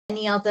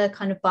any other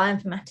kind of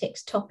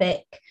bioinformatics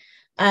topic,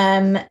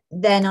 then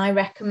I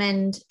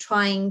recommend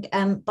trying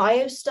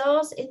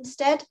BioStars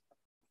instead.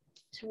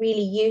 It's a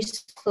really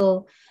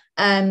useful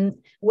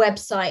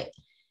website.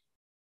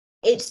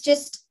 It's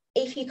just,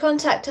 if you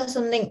contact us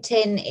on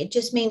LinkedIn, it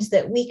just means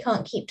that we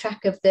can't keep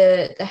track of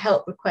the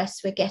help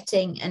requests we're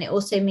getting. And it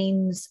also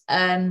means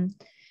that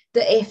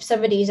if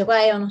somebody is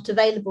away or not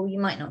available, you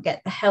might not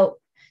get the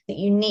help that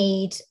you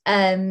need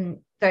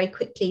very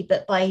quickly.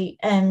 But by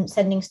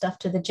sending stuff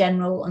to the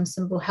general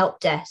Ensembl help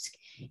desk,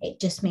 it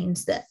just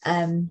means that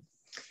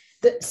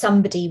that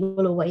somebody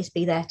will always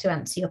be there to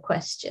answer your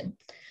question.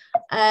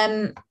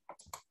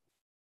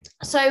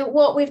 So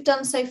what we've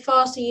done so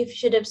far, so you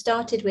should have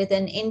started with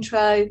an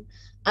intro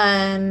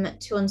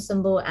to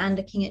Ensembl and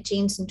looking at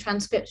genes and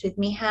transcripts with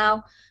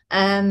Michał,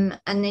 and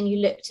then you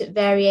looked at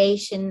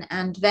variation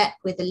and VET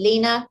with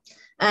Alina.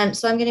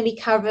 So I'm going to be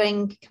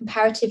covering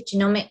comparative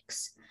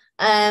genomics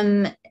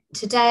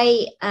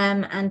today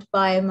and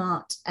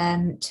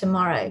Biomart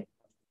tomorrow.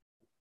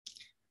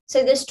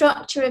 So the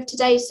structure of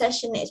today's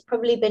session has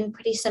probably been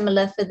pretty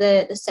similar for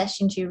the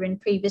sessions you were in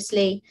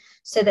previously.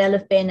 So there'll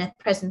have been a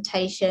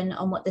presentation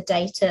on what the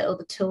data or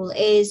the tool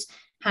is,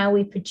 how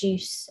we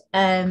produce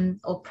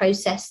or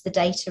process the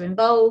data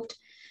involved.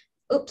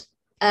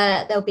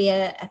 There'll be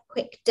a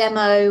quick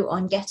demo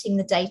on getting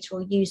the data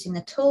or using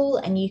the tool,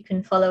 and you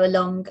can follow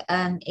along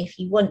if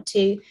you want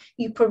to.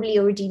 You probably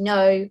already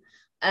know,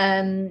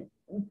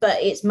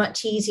 but it's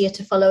much easier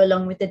to follow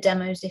along with the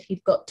demos if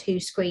you've got two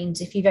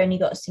screens. If you've only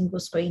got a single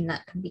screen,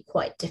 that can be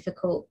quite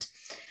difficult.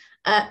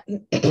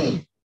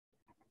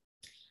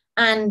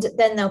 And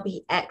then there'll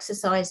be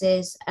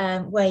exercises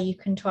where you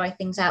can try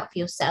things out for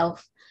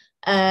yourself.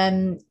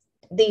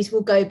 These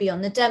will go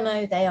beyond the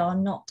demo. They are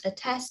not a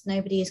test.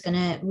 Nobody is going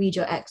to read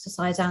your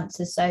exercise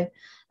answers. So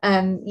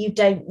you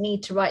don't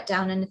need to write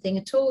down anything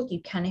at all.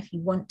 You can if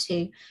you want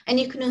to. And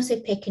you can also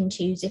pick and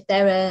choose. If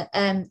there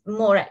are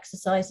more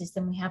exercises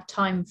than we have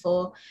time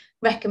for,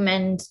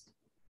 recommend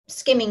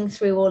skimming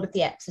through all of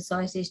the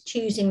exercises,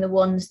 choosing the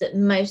ones that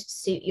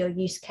most suit your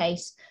use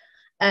case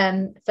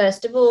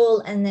first of all,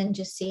 and then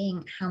just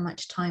seeing how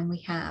much time we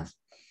have.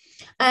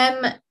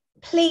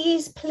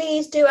 Please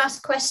do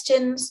ask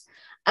questions.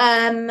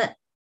 If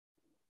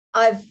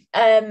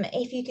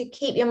you could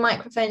keep your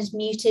microphones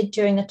muted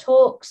during the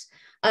talks,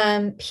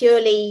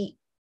 purely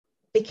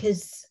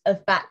because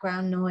of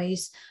background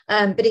noise.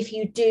 But if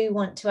you do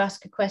want to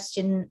ask a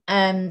question,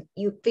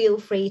 you feel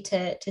free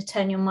to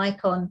turn your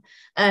mic on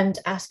and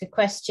ask a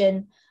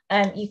question.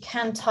 You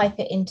can type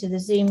it into the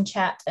Zoom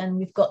chat, and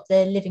we've got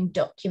the living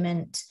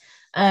document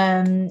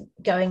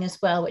going as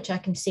well, which I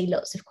can see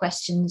lots of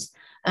questions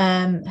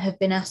have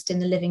been asked in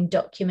the living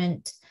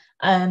document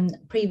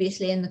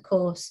previously in the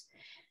course.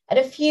 At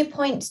a few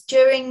points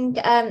during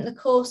the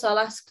course, I'll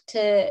ask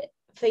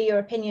for your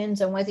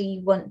opinions on whether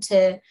you want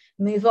to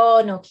move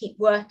on or keep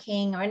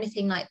working or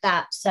anything like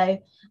that. So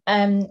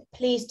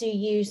please do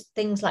use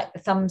things like the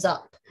thumbs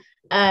up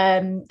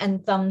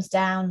and thumbs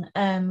down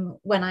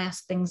when I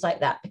ask things like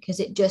that, because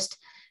it just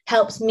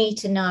helps me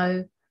to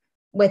know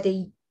whether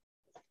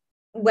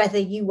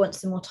you want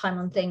some more time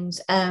on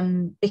things,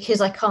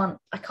 because I can't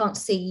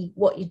see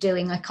what you're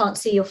doing. I can't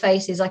see your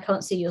faces. I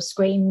can't see your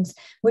screens,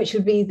 which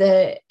would be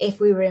if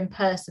we were in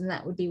person,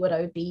 that would be what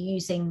I would be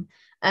using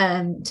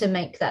to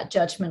make that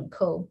judgment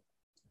call.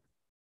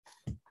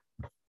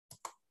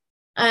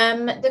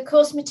 The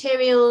course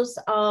materials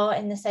are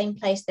in the same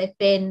place they've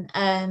been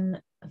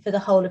for the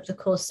whole of the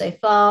course so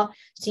far.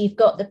 So you've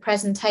got the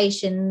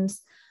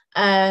presentations,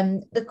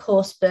 the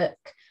course book,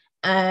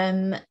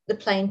 the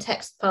plain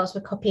text files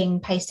for copying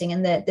and pasting,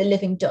 and the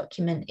living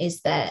document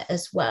is there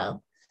as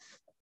well.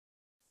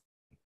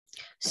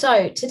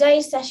 So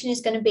today's session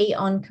is going to be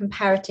on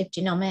comparative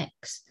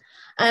genomics.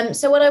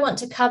 So what I want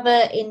to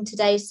cover in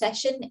today's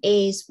session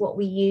is what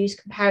we use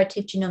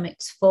comparative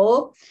genomics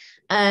for,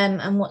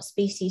 and what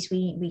species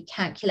we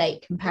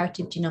calculate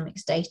comparative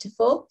genomics data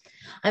for.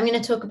 I'm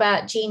going to talk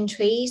about gene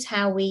trees,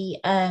 how we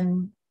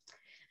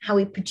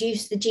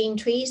produce the gene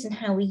trees and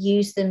how we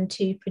use them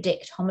to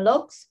predict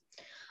homologs.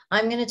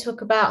 I'm going to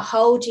talk about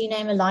whole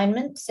genome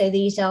alignment. So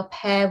these are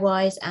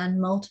pairwise and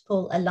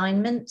multiple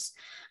alignments.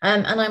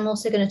 And I'm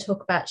also going to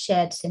talk about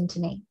shared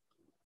synteny.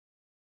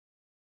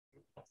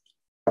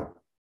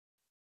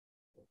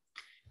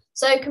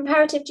 So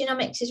comparative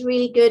genomics is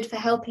really good for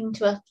helping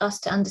us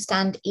to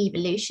understand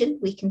evolution.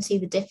 We can see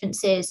the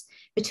differences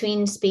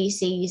between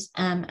species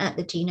at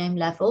the genome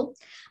level.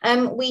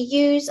 We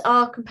use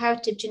our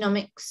comparative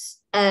genomics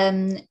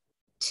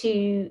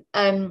to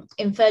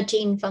infer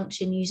gene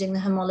function using the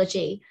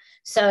homology.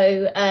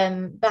 So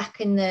back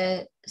in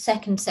the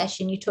second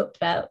session, you talked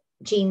about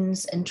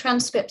genes and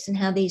transcripts and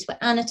how these were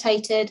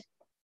annotated.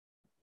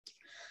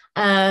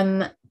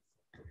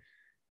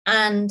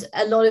 And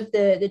a lot of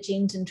the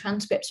genes and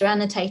transcripts are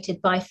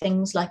annotated by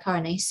things like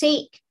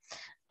RNA-seq,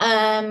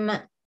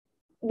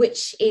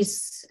 which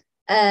is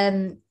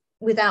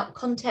without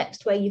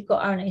context, where you've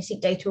got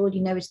RNA-seq data, all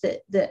you know is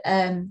that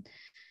a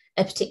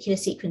particular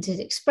sequence is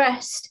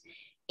expressed.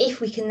 if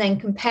we can then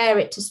compare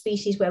it to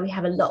species where we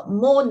have a lot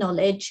more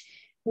knowledge,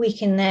 we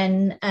can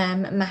then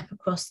map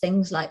across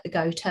things like the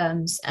Go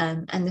terms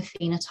and the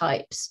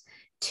phenotypes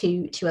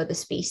to other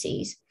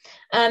species.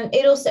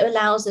 It also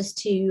allows us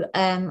to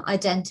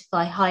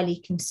identify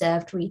highly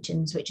conserved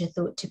regions which are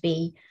thought to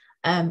be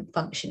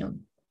functional.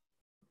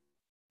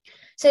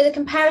 So the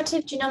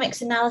comparative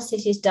genomics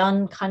analysis is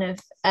done kind of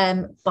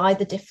by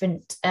the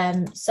different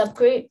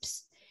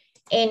subgroups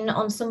in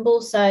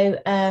Ensembl. So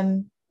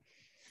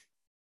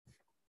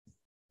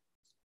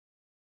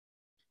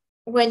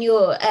when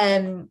you're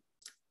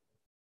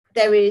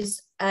there is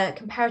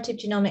comparative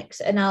genomics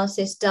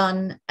analysis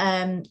done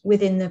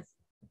within the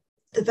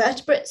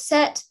vertebrate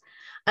set.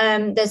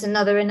 There's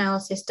another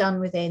analysis done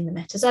within the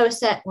metazoa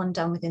set, one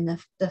done within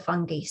the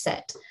fungi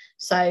set.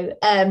 So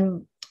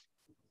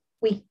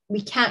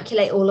we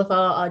calculate all of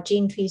our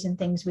gene trees and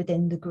things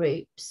within the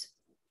groups.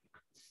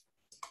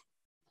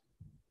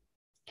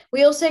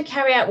 We also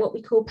carry out what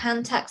we call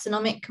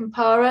pan-taxonomic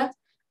compara.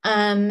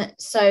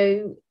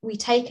 So we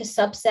take a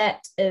subset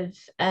of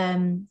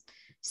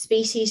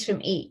species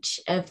from each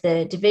of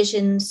the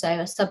divisions, so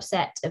a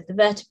subset of the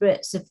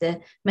vertebrates, of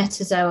the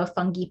metazoa,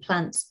 fungi,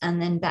 plants,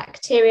 and then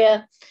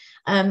bacteria,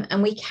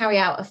 and we carry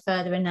out a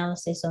further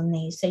analysis on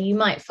these. So you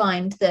might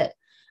find that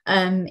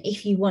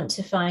if you want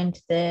to find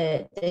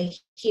the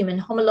human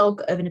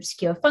homologue of an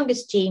obscure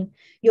fungus gene,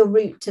 your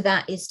route to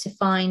that is to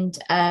find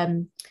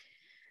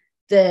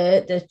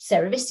the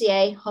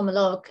Cerevisiae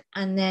homologue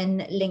and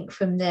then link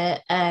from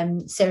the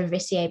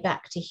Cerevisiae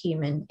back to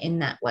human in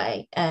that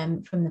way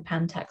from the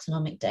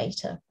pan-taxonomic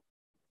data.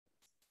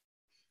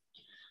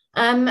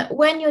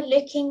 When you're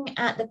looking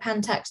at the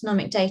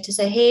pan-taxonomic data,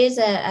 so here's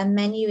a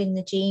menu in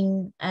the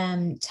gene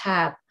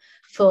tab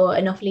for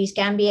Anopheles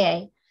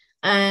gambiae.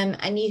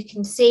 And you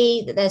can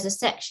see that there's a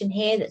section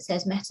here that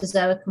says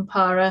Metazoa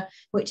compara,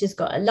 which has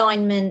got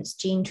alignments,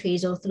 gene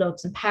trees,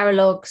 orthologs, and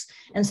paralogs.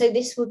 And so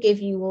this will give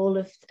you all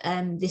of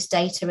this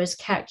data as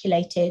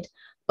calculated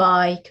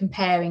by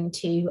comparing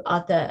to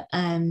other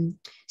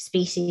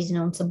species in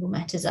Ensembl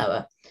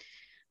Metazoa.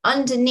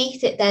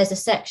 Underneath it, there's a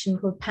section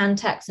called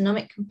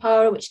Pan-taxonomic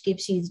compara, which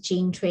gives you the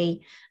gene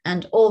tree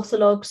and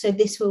ortholog. So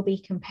this will be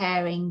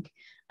comparing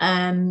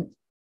to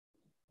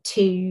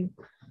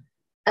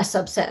a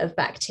subset of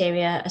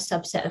bacteria, a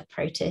subset of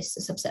protists,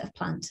 a subset of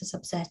plants, a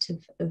subset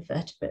of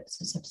vertebrates,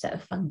 a subset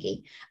of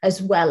fungi,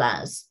 as well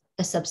as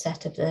a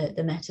subset of the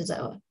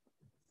metazoa.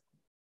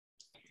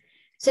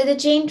 So the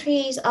gene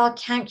trees are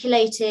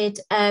calculated,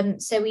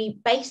 so we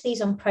base these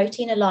on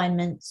protein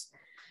alignments.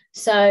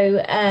 So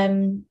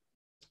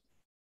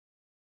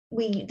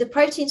the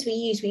proteins we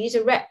use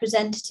a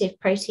representative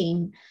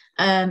protein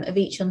of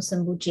each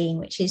Ensembl gene,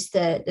 which is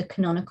the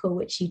canonical,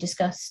 which you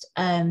discussed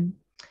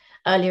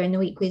earlier in the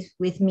week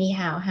with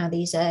Mihao, how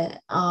these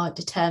are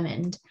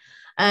determined.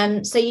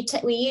 So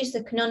we use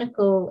the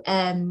canonical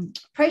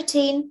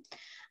protein,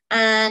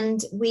 and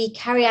we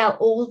carry out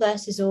all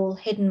versus all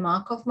hidden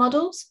Markov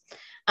models,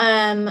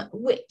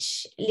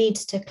 which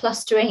leads to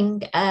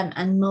clustering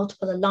and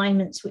multiple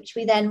alignments, which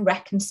we then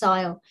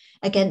reconcile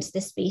against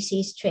the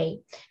species tree.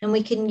 And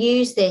we can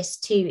use this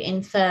to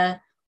infer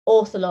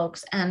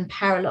orthologs and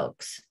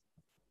paralogs.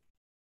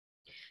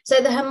 So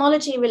the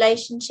homology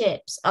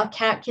relationships are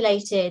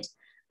calculated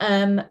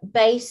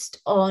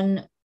based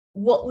on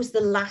what was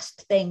the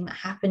last thing that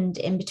happened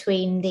in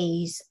between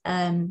these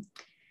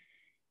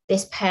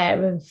this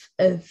pair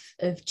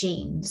of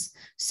genes.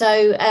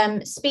 So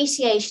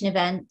speciation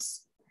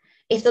events,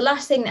 if the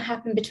last thing that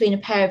happened between a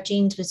pair of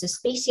genes was a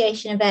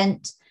speciation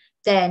event,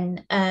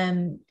 then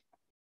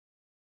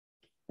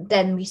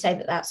we say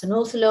that that's an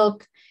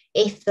ortholog.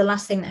 If the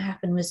last thing that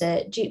happened was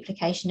a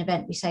duplication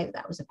event, we say that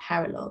that was a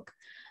paralog.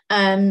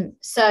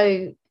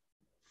 So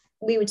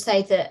we would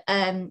say that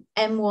M1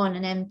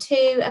 and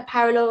M2 are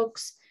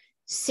paralogs,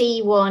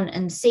 C1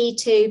 and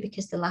C2,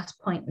 because the last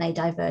point they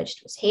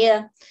diverged was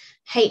here.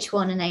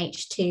 H1 and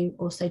H2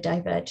 also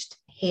diverged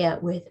here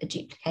with a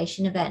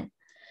duplication event.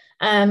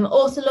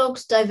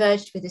 Orthologs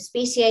diverged with a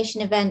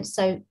speciation event,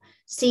 so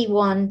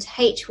C1 to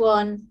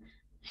H1,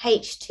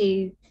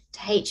 H2 to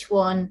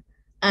H1,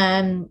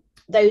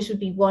 those would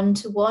be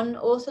one-to-one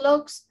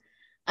orthologs.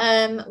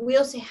 We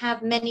also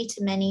have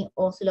many-to-many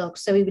orthologs.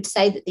 So we would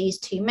say that these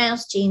two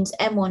mouse genes,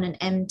 M1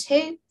 and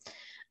M2,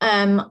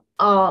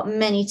 are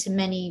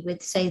many-to-many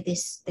with, say,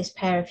 this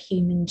pair of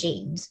human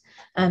genes,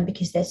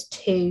 because there's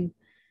two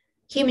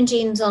human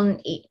genes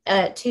on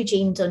two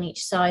genes on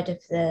each side of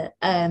the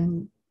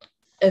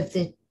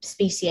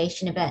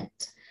speciation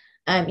event.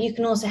 You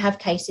can also have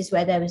cases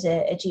where there was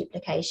a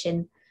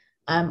duplication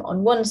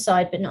on one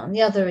side but not on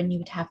the other, and you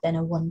would have then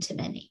a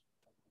one-to-many.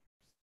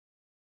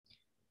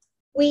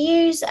 We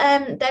use,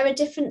 there are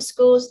different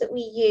scores that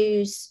we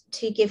use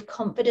to give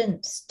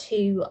confidence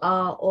to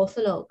our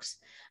orthologs.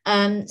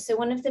 So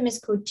one of them is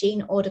called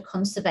gene order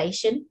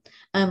conservation,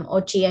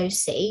 or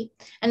GOC.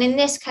 And in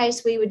this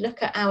case, we would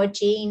look at our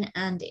gene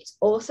and its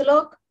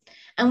ortholog,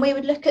 and we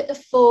would look at the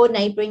 4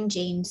 neighboring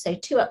genes, so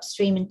 2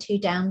 upstream and 2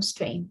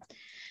 downstream.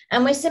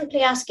 And we're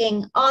simply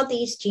asking, are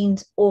these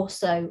genes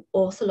also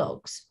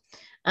orthologs?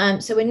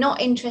 So we're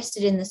not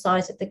interested in the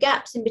size of the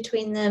gaps in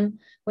between them.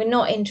 We're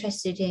not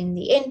interested in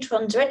the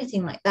introns or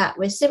anything like that.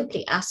 We're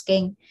simply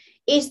asking,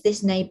 is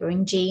this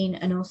neighboring gene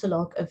an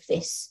ortholog of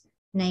this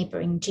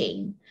neighboring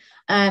gene?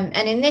 And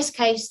in this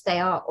case, they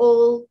are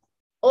all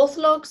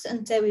orthologs,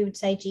 and so we would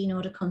say gene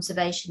order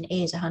conservation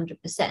is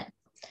 100%.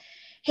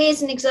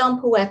 Here's an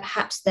example where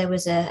perhaps there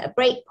was a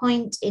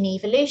breakpoint in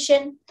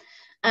evolution,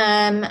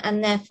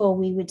 and therefore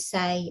we would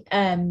say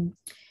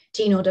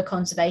gene order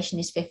conservation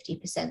is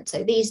 50%.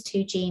 So these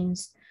two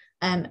genes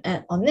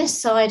on this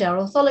side are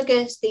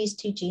orthologous, these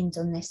two genes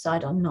on this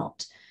side are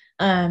not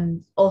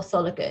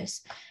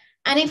orthologous.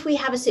 And if we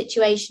have a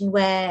situation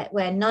where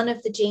none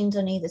of the genes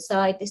on either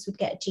side, this would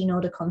get a gene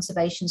order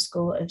conservation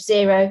score of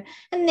 0.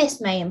 And this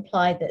may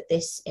imply that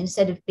this,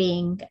 instead of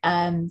being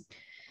an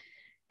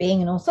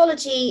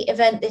orthology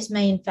event, this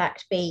may in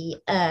fact be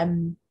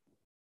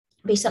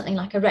something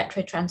like a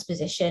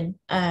retrotransposition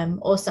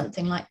or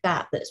something like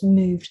that that's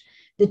moved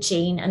the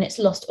gene and it's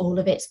lost all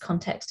of its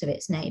context of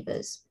its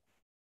neighbours.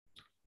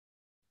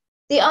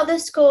 The other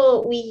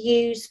score we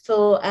use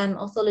for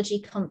orthology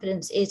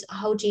confidence is a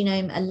whole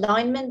genome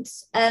alignment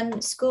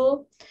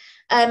score.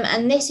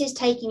 And this is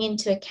taking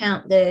into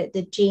account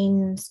the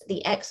genes,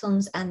 the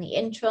exons and the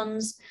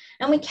introns.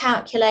 And we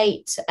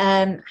calculate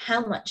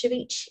how much of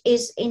each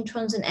is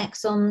introns and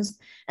exons,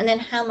 and then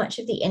how much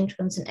of the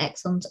introns and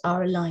exons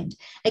are aligned.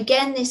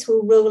 Again, this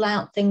will rule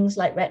out things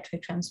like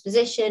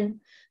retrotransposition,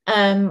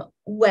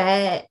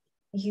 where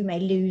you may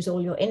lose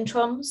all your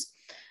introns.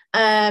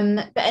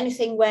 But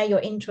anything where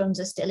your introns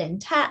are still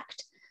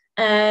intact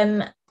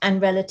and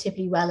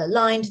relatively well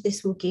aligned,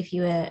 this will give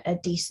you a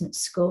decent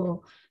score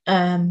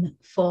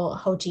for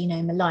whole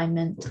genome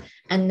alignment,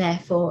 and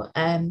therefore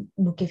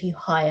will give you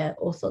higher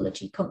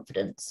orthology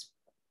confidence.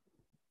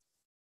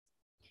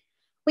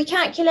 We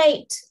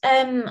calculate,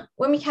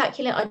 when we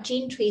calculate our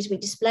gene trees, we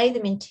display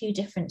them in two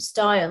different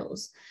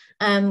styles.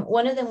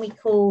 One of them we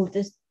call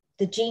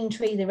the gene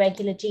tree, the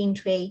regular gene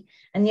tree,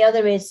 and the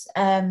other is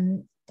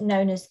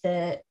known as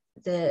the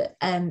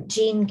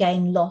gene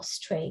gain loss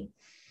tree.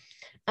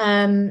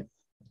 The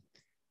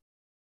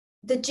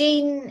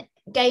gene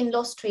gain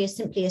loss tree is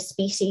simply a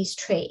species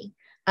tree,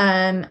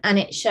 and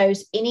it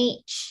shows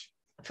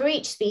for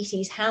each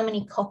species how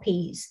many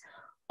copies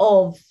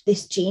of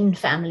this gene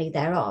family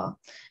there are,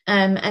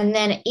 and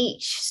then at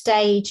each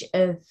stage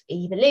of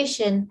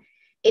evolution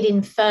it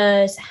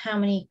infers how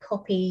many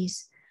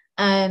copies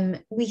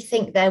we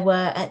think there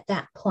were at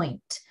that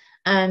point.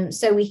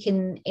 So we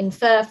can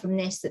infer from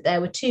this that there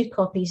were 2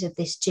 copies of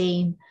this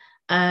gene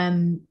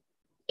in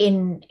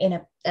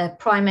a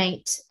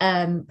primate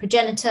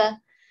progenitor,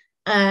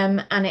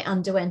 and it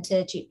underwent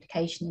a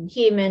duplication in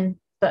human,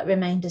 but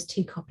remained as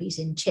 2 copies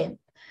in chimp.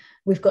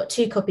 We've got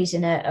 2 copies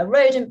in a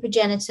rodent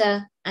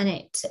progenitor, and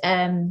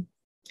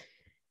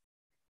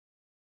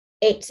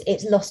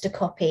it's lost a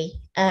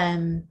copy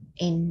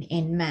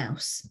in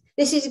mouse.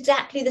 This is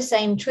exactly the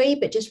same tree,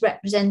 but just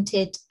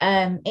represented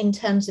in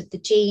terms of the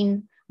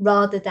gene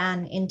rather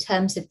than in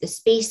terms of the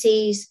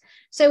species.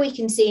 So we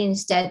can see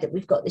instead that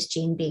we've got this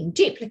gene being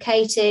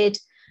duplicated,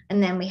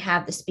 and then we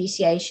have the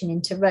speciation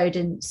into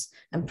rodents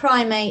and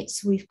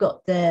primates. We've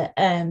got this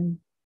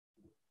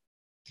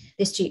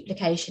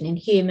duplication in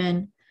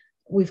human.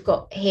 We've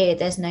got here,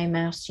 there's no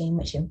mouse gene,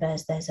 which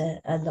infers there's a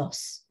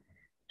loss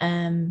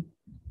there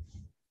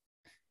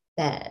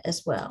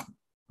as well.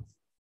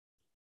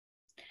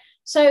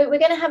 So we're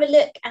going to have a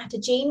look at a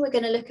gene. We're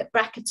going to look at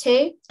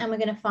BRCA2, and we're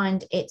going to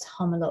find its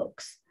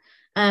homologs.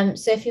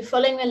 So if you're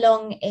following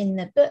along in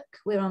the book,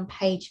 we're on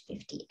page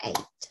 58.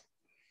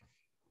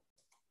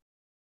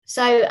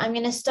 So I'm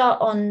going to start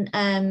on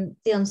the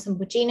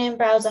Ensembl genome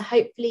browser.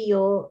 Hopefully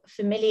you're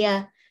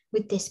familiar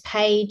with this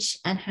page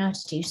and how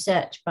to do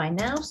search by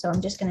now. So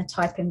I'm just going to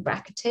type in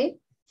BRCA2.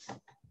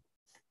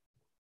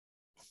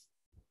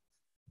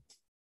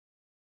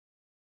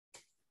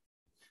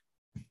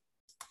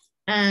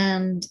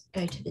 And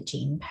go to the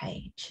gene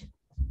page.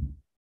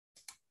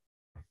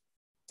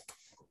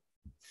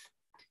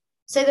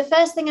 So the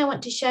first thing I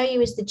want to show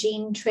you is the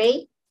gene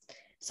tree.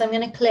 So I'm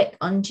going to click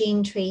on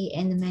gene tree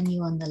in the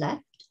menu on the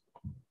left.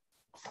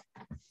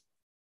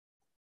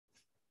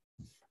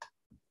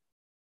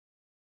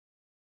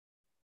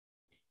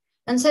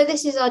 And so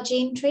this is our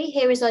gene tree.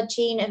 Here is our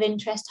gene of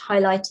interest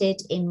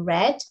highlighted in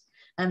red.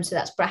 So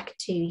that's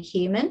BRCA2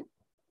 human.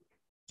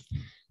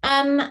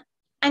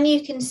 And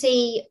you can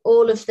see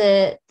all of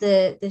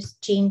this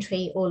gene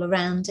tree all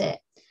around it.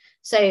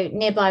 So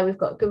nearby we've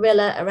got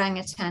gorilla,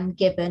 orangutan,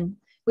 gibbon.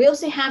 We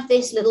also have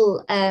this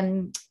little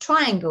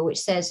triangle which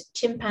says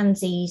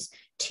chimpanzees,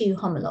 2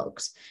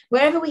 homologs.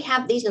 Wherever we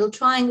have these little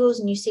triangles,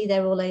 and you see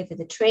they're all over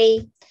the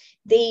tree,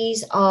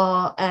 these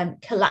are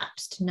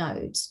collapsed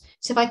nodes.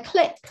 So if I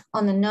click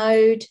on the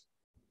node,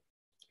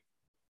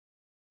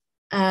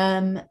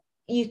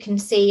 you can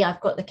see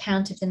I've got the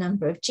count of the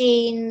number of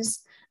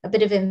genes, a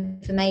bit of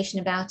information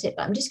about it,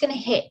 but I'm just going to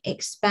hit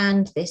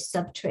expand this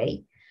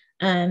subtree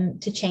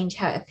to change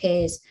how it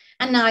appears.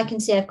 And now I can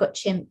see I've got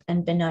chimp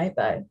and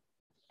bonobo.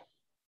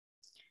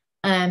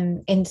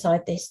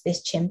 inside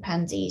this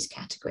chimpanzees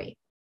category.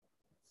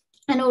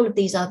 And all of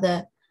these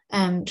other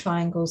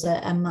triangles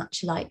are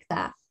much like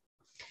that.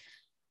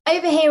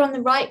 Over here on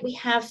the right, we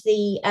have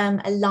the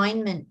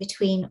alignment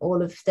between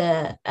all of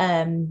the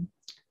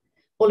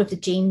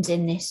genes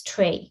in this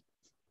tree.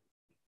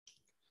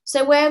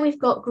 So where we've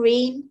got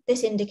green,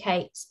 this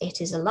indicates it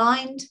is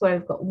aligned. Where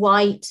we've got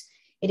white,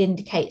 it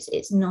indicates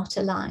it's not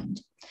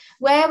aligned.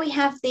 Where we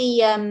have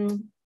the,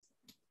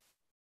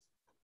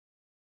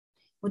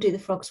 we'll do the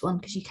frogs one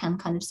because you can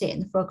kind of see it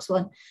in the frogs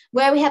one.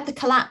 Where we have the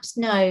collapsed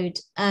node,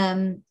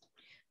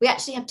 we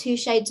actually have two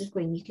shades of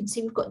green. You can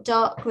see we've got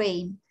dark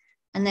green,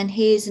 and then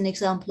here's an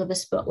example of a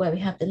spot where we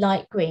have the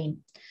light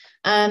green.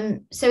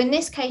 So in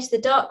this case, the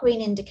dark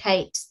green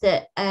indicates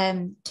that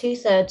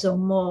 2/3 or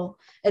more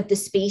of the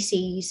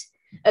species,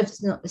 of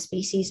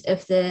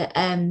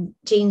the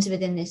genes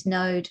within this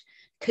node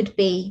could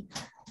be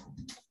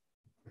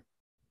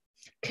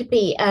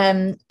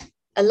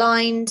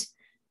aligned.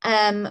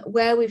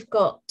 Where we've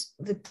got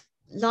the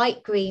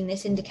light green,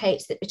 this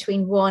indicates that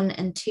between 1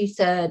 and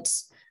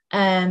 2/3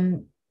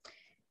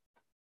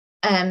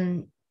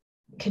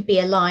 could be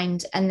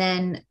aligned, and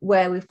then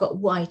where we've got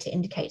white, it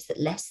indicates that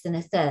less than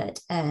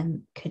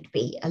 1/3 could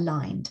be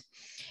aligned.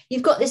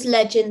 You've got this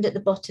legend at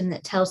the bottom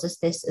that tells us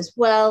this as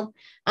well.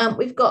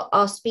 We've got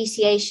our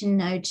speciation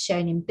nodes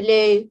shown in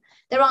blue.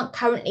 There aren't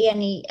currently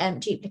any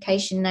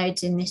duplication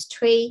nodes in this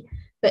tree,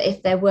 but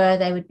if there were,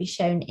 they would be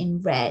shown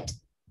in red.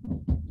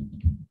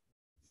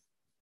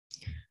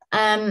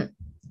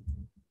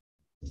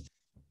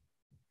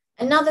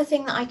 Another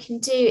thing that I can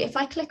do, if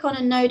I click on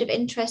a node of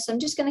interest, I'm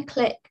just going to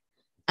click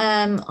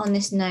on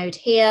this node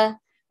here,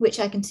 which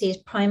I can see is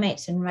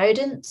primates and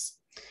rodents.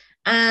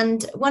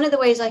 And one of the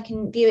ways I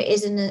can view it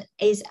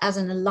is as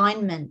an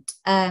alignment.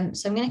 So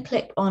I'm going to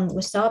click on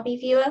Wasabi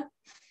Viewer.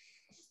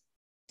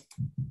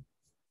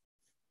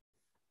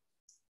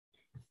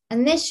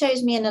 And this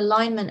shows me an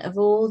alignment of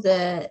all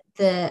the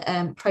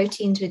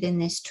proteins within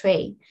this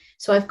tree.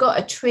 So I've got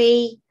a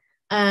tree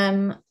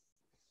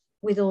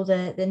with all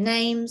the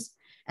names,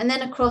 and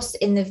then across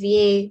in the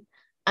view,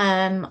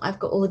 I've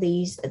got all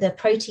the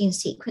protein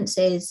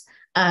sequences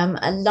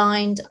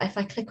aligned. If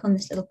I click on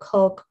this little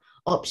cog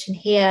option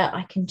here,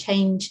 I can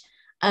change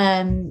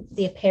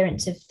the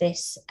appearance of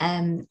this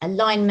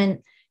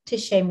alignment to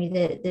show me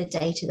the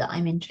data that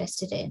I'm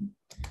interested in.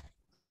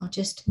 I'll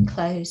just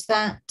close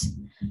that.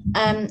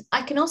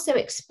 I can also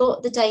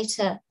export the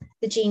data,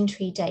 the gene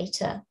tree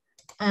data.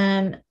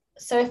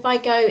 So if I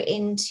go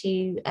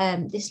into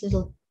this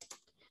little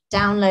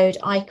download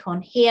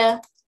icon here,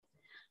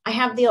 I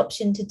have the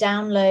option to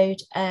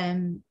download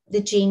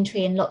the gene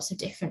tree in lots of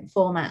different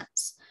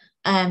formats,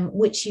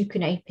 which you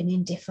can open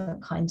in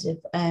different kinds of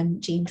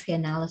gene tree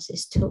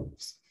analysis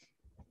tools.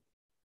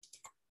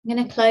 I'm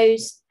going to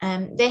close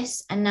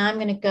this, and now I'm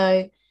going to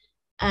go,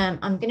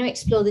 I'm going to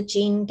explore the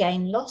gene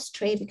gain loss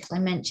tree because I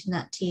mentioned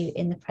that to you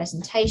in the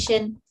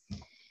presentation.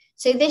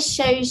 So this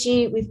shows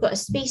you, we've got a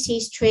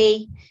species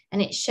tree,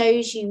 and it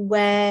shows you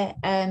where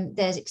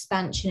there's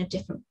expansion of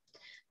different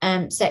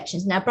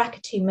sections. Now,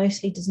 BRCA2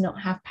 mostly does not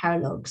have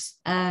paralogs,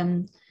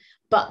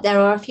 but there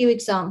are a few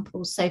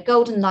examples. So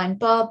Golden Line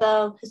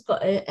Barbell has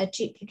got a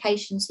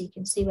duplication, so you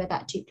can see where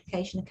that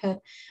duplication occurred.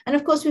 And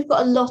of course, we've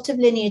got a lot of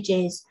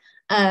lineages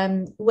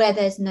where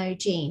there's no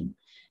gene.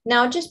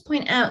 Now, I'll just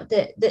point out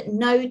that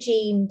no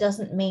gene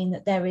doesn't mean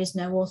that there is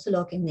no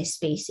ortholog in this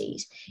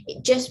species.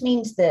 It just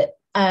means that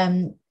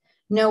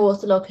no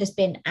ortholog has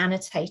been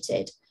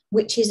annotated,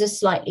 which is a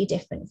slightly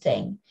different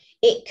thing.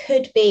 It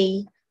could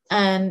be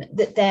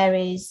that there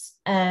is,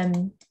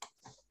 that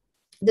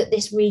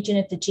this region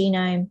of the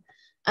genome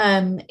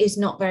is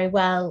not very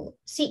well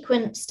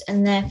sequenced,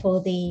 and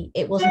therefore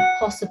it wasn't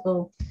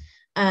possible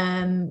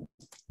to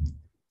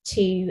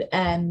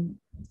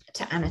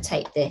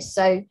annotate this.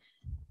 So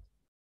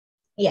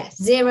yes,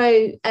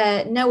 no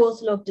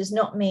ortholog does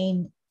not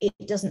mean it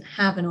doesn't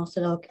have an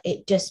ortholog.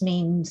 It just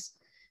means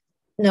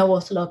no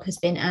ortholog has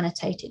been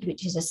annotated,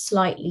 which is a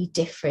slightly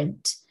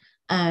different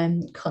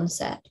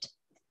concept.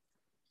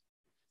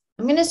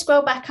 I'm going to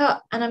scroll back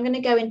up and I'm going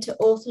to go into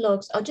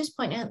orthologs. I'll just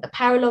point out the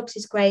paralogs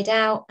is grayed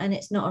out and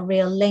it's not a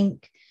real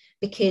link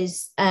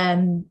because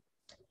there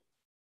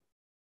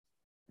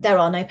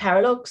are no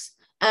paralogs.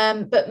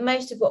 But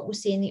most of what we'll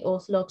see in the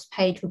orthologs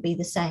page will be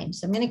the same.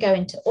 So I'm going to go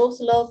into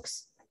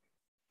orthologs.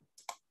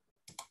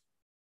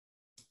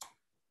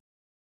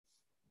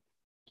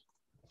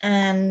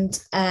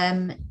 And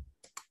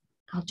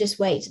I'll just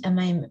wait a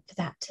moment for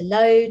that to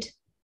load.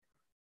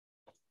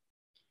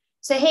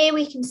 So here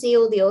we can see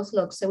all the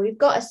orthologs. So we've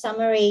got a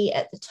summary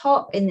at the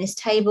top in this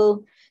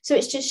table. So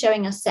it's just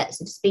showing us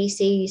sets of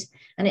species.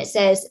 And it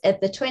says of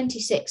the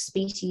 26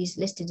 species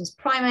listed as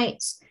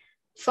primates,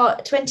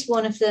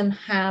 21 of them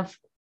have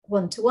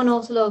one-to-one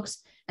orthologs,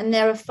 and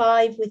there are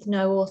 5 with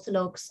no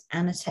orthologs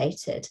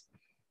annotated.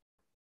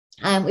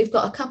 We've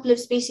got a couple of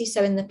species.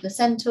 So in the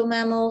placental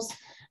mammals,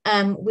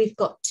 we've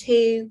got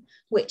 2,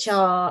 which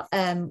are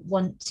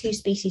 2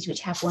 species which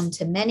have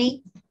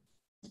one-to-many.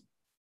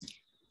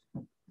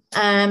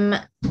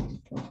 And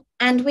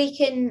And we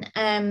can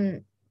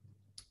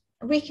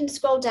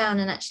scroll down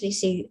and actually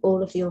see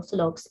all of the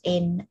orthologs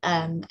in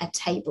a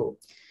table.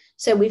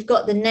 So we've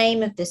got the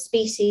name of the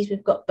species,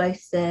 we've got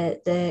both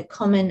the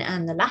common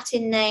and the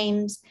Latin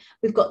names,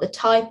 we've got the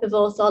type of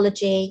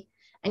orthology,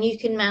 and you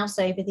can mouse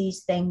over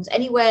these things.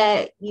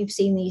 Anywhere you've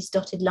seen these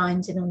dotted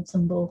lines in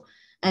Ensembl,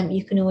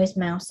 you can always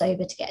mouse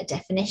over to get a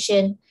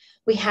definition.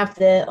 We have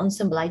the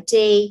Ensembl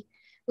ID,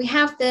 we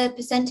have the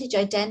percentage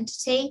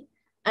identity.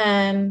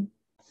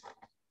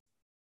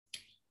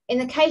 In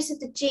the case of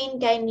the gene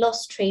gain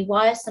loss tree,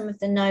 why are some of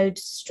the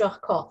nodes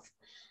struck off?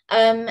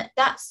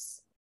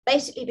 That's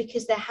basically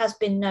because there has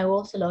been no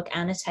ortholog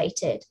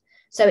annotated.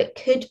 So it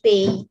could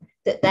be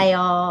that they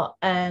are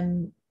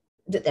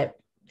that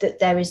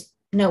there is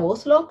no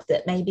ortholog,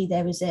 that maybe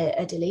there is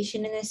a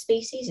deletion in this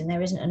species and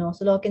there isn't an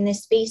ortholog in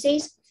this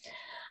species.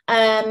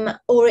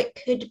 Or it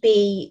could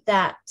be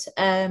that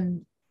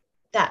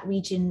that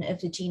region of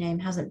the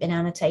genome hasn't been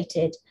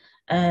annotated.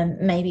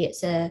 Maybe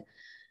it's a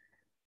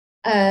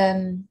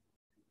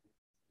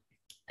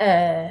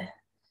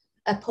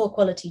poor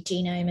quality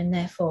genome and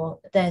therefore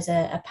there's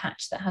a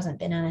patch that hasn't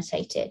been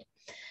annotated.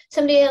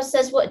 Somebody else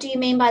says, what do you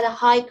mean by the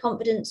high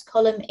confidence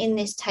column in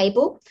this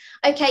table?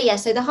 Okay, yeah,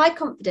 so the high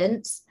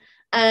confidence,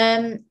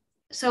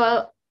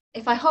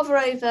 if I hover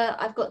over,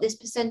 I've got this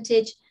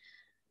percentage.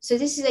 So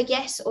this is a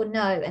yes or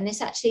no, and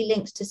this actually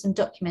links to some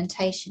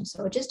documentation.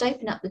 So I'll just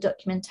open up the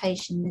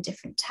documentation in a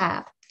different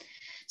tab.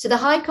 So the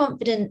high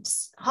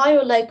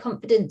or low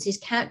confidence is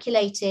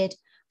calculated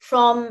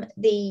from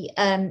the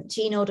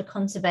gene order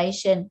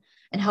conservation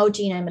and whole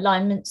genome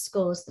alignment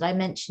scores that I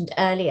mentioned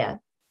earlier.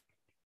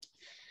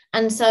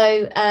 And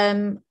so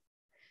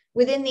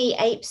within the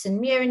apes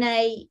and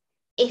murinae,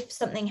 if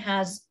something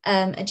has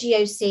a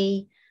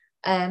GOC,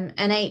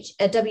 a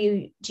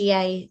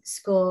WGA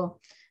score,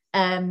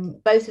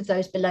 both of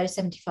those below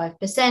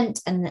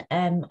 75%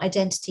 and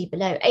identity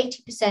below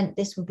 80%,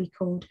 this will be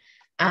called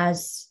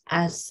as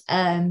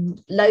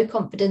low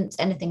confidence.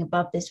 Anything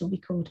above this will be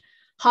called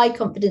high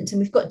confidence. And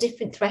we've got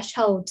different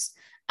thresholds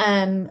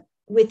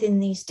within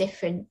these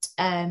different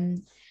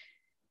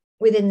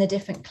within the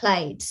different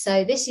clades.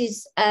 So this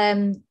is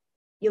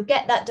you'll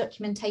get that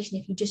documentation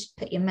if you just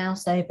put your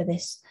mouse over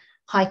this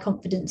high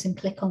confidence and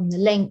click on the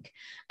link.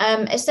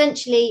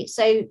 Essentially,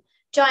 so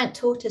giant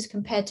tortoise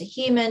compared to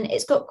human,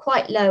 it's got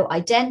quite low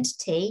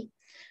identity,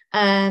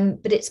 but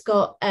it's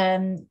got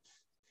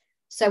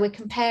so we're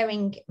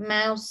comparing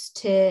mouse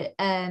to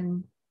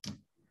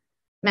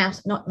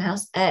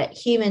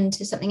human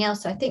to something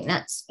else. So I think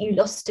that's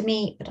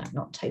eulostomy, but I'm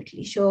not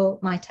totally sure.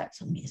 My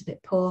taxonomy is a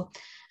bit poor.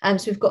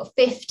 So we've got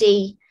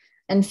 50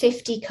 and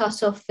 50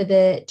 cutoff for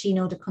the gene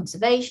order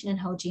conservation and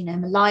whole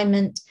genome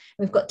alignment.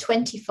 We've got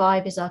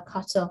 25 as our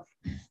cutoff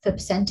for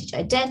percentage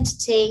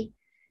identity.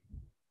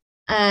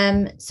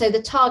 So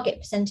the target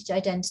percentage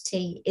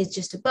identity is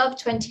just above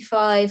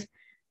 25,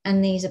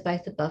 and these are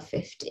both above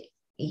 50.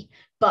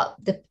 But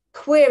the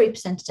query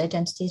percentage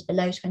identity is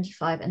below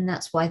 25, and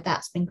that's why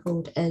that's been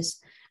called as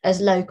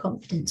low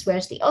confidence,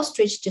 whereas the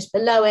ostrich just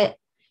below it,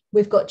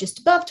 we've got just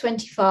above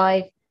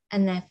 25,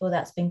 and therefore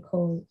that's been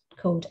called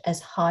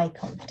as high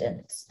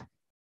confidence.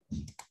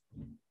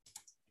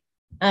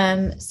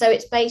 So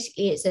it's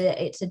basically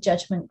it's a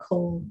judgment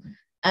call.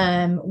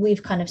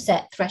 We've kind of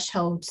set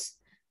thresholds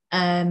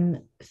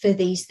for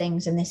these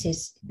things, and this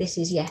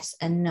is yes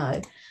and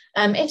no.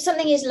 If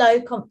something is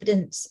low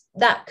confidence,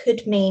 that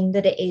could mean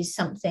that it is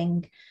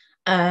something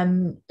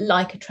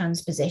like a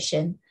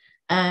transposition.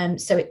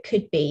 So it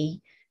could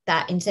be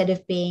that instead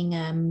of being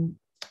an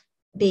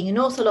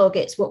ortholog,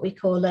 it's what we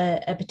call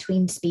a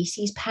between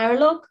species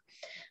paralog,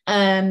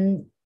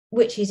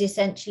 which is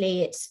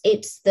essentially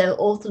it's the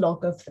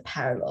ortholog of the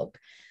paralog.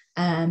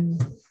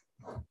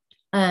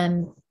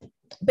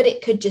 But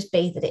it could just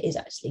be that it is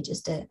actually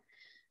just a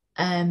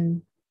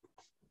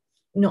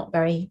not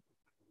very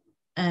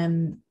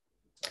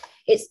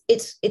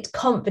it's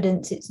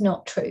confidence, it's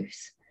not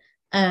truth.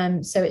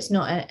 So it's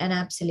not an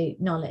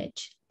absolute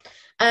knowledge.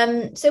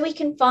 So we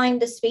can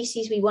find the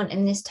species we want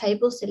in this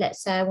table. So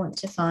let's say I want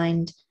to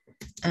find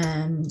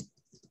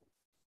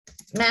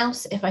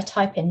mouse. If I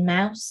type in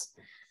mouse,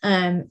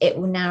 it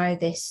will narrow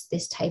this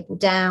table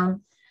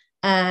down,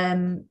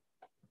 and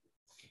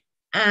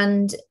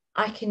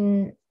I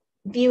can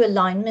view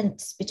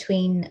alignments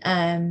between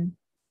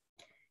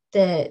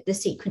the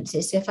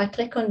sequences. So if I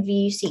click on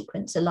view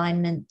sequence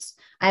alignments,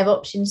 I have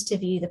options to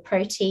view the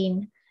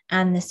protein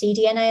and the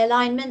cDNA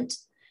alignment.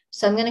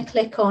 So I'm going to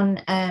click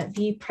on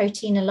view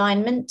protein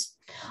alignment.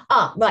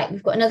 Right,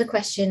 we've got another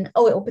question.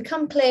 Oh, it will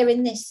become clear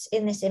in this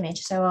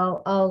image.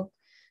 So I'll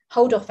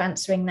hold off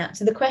answering that.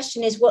 So the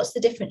question is, what's the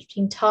difference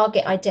between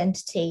target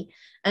identity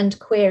and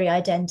query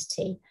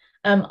identity?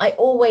 I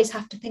always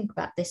have to think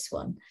about this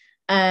one.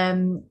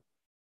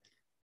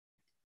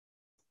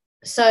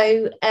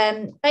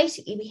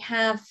 Basically we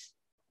have,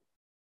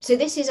 so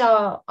this is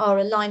our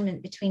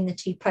alignment between the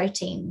two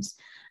proteins.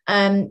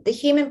 The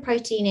human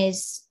protein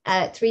is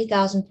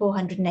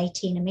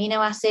 3,418 amino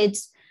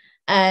acids.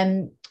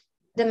 The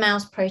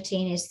mouse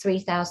protein is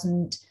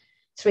 3,300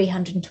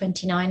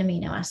 329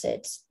 amino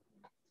acids.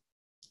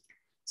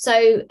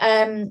 So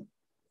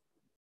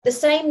the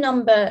same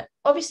number,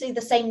 obviously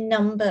the same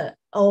number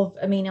of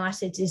amino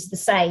acids is the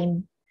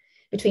same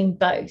between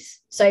both.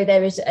 So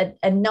there is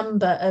a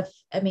number of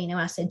amino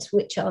acids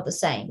which are the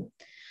same.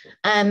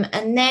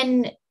 And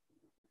then,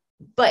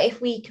 but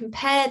if we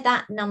compare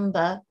that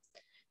number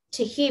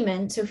to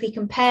human, so if we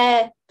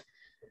compare,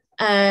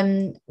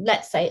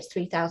 let's say it's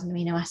 3,000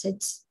 amino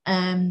acids.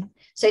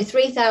 So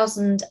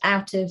 3,000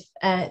 out of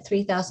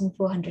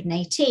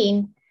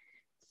 3,418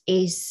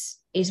 is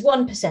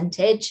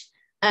 1%,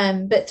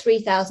 but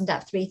 3,000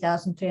 out of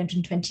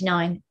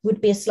 3,329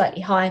 would be a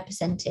slightly higher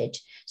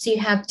percentage. So you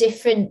have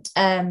different,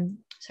 sorry,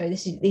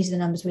 these are the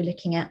numbers we're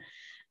looking at.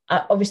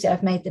 Obviously,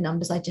 I've made the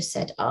numbers I just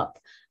said up.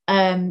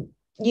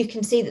 You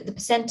can see that the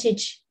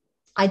percentage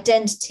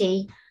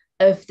identity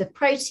of the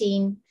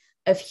protein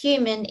of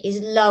human is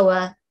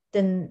lower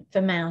than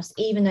for mouse,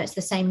 even though it's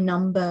the same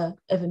number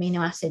of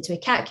amino acids we're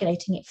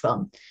calculating it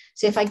from.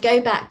 So if I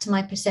go back to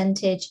my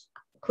percentage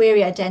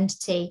query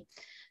identity,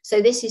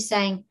 so this is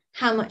saying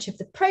how much of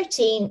the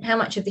protein, how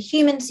much of the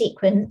human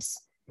sequence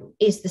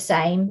is the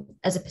same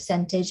as a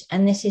percentage.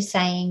 And this is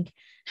saying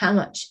how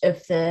much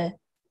of the,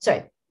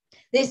 sorry,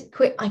 this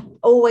quick, I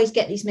always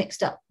get these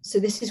mixed up. So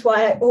this is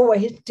why I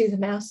always do the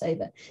mouse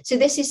over. So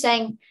this is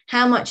saying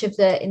how much of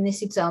the, in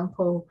this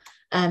example,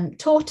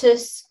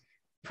 tortoise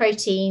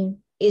protein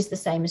is the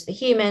same as the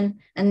human.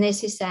 And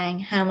this is saying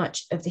how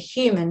much of the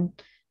human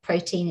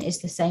protein is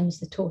the same as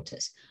the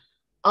tortoise.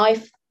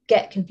 I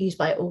get confused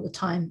by it all the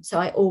time. So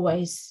I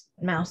always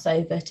mouse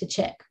over to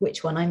check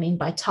which one I mean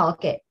by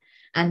target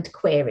and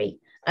query.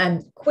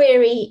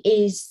 Query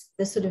is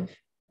the sort of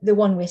the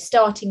one we're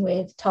starting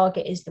with,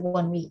 target is the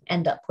one we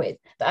end up with.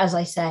 But as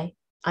I say,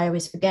 I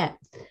always forget.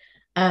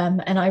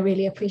 And I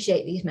really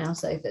appreciate these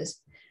mouse overs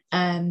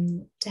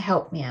to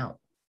help me out.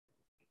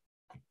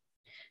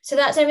 So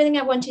that's everything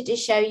I wanted to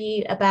show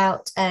you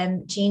about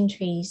gene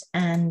trees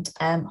and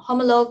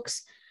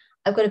homologs.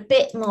 I've got a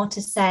bit more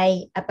to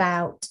say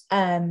about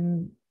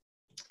whole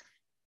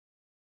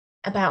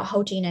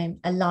genome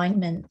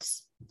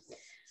alignments.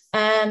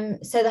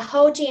 So the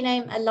whole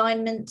genome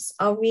alignments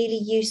are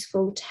really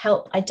useful to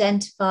help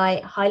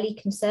identify highly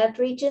conserved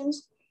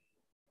regions.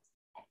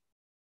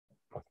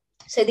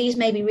 So these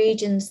may be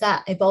regions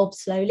that evolve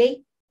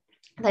slowly.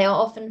 They are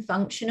often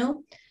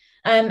functional,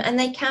 and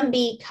they can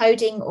be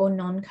coding or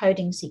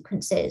non-coding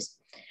sequences.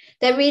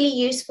 They're really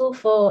useful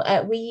for,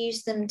 we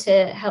use them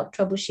to help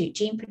troubleshoot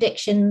gene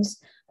predictions.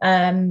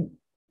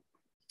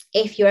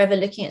 If you're ever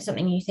looking at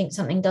something and you think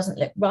something doesn't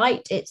look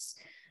right, it's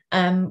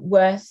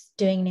worth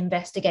doing an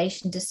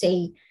investigation to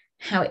see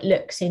how it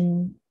looks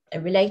in a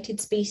related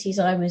species.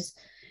 I was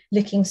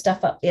looking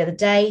stuff up the other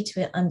day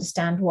to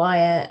understand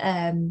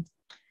why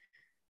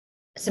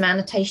some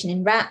annotation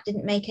in rat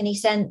didn't make any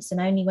sense,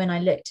 and only when I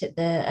looked at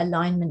the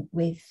alignment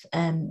with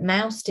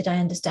mouse did I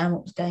understand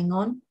what was going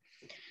on.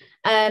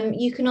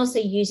 You can also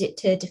use it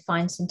to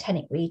define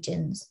syntenic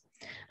regions,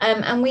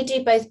 and we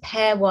do both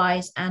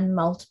pairwise and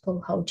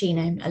multiple whole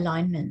genome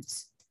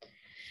alignments.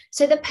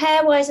 So the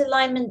pairwise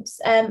alignments,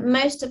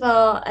 most of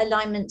our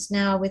alignments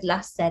now are with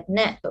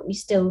LastZ-net, but we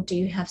still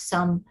do have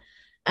some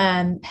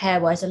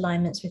pairwise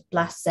alignments with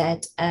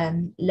BLAST-Z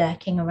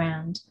lurking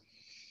around.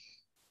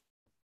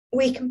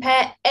 We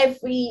compare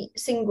every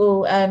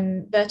single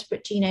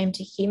vertebrate genome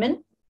to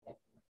human.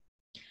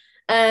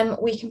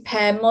 We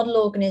compare model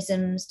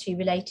organisms to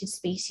related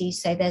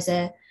species. So there's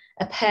a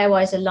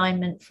pairwise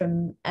alignment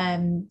from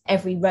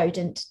every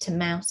rodent to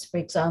mouse, for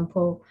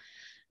example,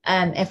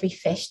 every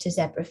fish to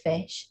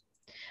zebrafish.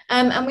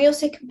 And we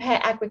also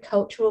compare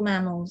agricultural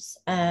mammals,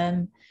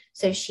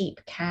 so sheep,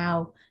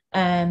 cow,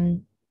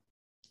 and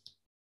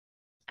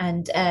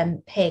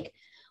pig.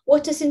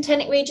 What are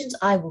syntenic regions?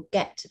 I will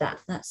get to that.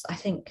 That's, I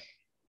think,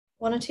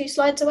 1 or 2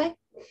 slides away.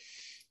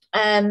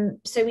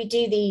 So we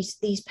do these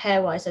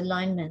pairwise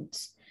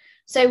alignments.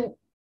 So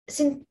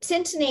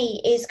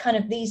synteny is kind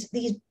of these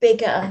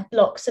bigger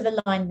blocks of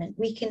alignment.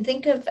 We can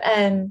think of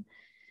a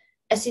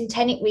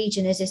syntenic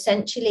region as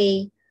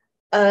essentially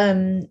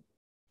a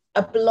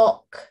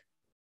block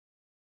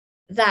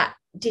that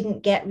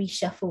didn't get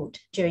reshuffled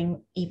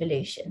during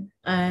evolution.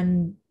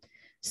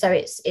 So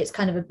it's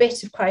kind of a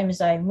bit of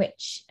chromosome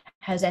which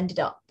has ended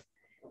up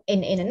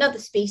in another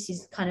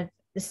species, kind of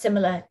the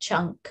similar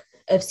chunk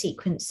of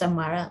sequence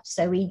somewhere else.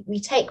 So we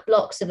take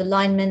blocks of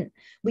alignment.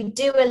 We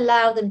do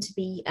allow them to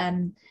be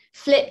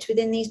flipped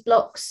within these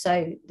blocks.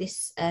 So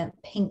this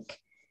pink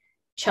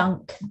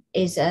chunk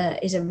is a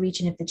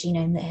region of the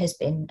genome that has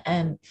been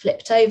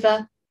flipped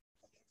over.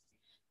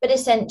 But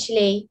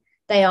essentially,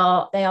 they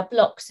are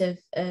blocks of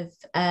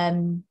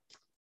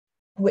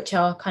which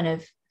are kind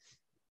of,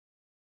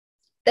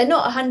 they're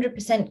not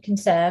 100%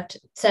 conserved,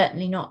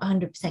 certainly not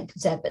 100%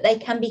 conserved, but they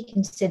can be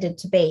considered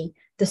to be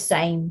the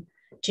same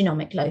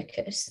genomic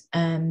locus,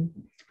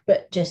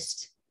 but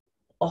just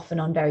often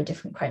on very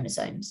different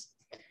chromosomes.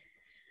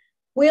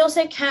 We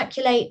also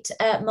calculate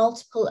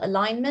multiple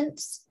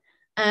alignments.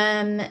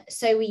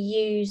 So we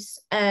use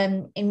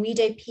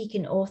Inredo, Peak,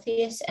 and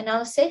Orpheus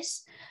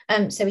analysis.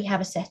 So we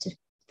have a set of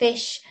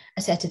fish,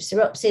 a set of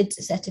sauropsids,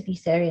 a set of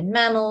eutherian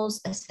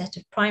mammals, a set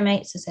of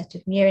primates, a set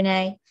of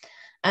murinae,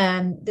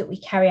 that we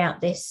carry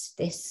out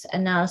this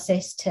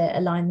analysis to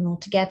align them all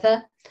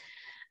together.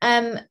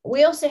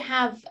 We also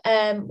have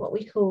what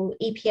we call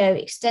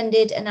EPO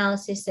extended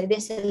analysis. So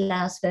this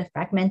allows for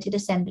fragmented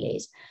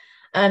assemblies.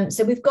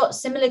 So we've got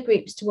similar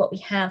groups to what we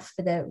have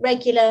for the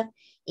regular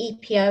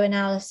EPO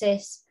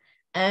analysis,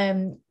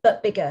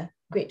 but bigger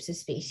groups of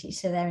species.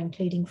 So they're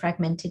including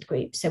fragmented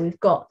groups. So we've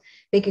got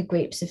bigger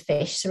groups of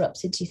fish,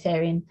 sauropsids,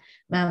 eutherian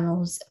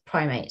mammals,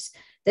 primates.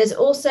 There's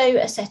also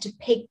a set of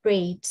pig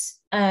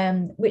breeds,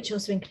 which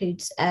also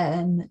includes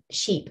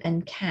sheep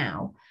and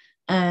cow,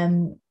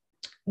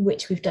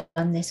 which we've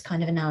done this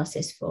kind of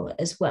analysis for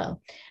as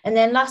well. And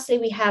then lastly,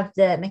 we have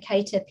the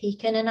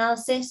Mercator-Pekin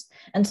analysis.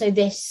 And so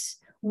this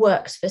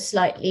works for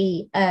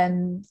slightly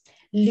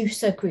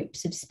looser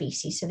groups of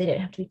species, so they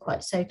don't have to be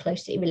quite so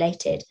closely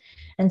related.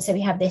 And so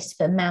we have this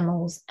for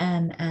mammals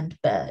and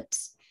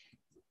birds.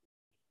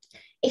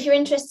 If you're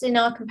interested in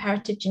our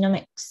comparative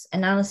genomics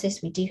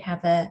analysis, we do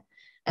have a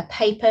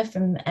paper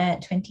from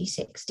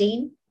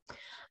 2016.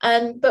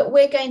 But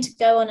we're going to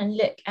go on and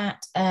look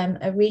at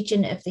a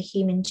region of the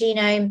human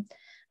genome,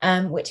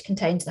 which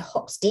contains the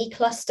HOX-D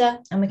cluster,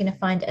 and we're going to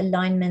find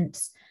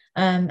alignments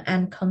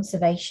and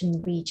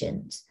conservation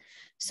regions.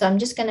 So I'm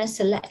just going to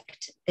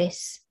select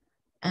this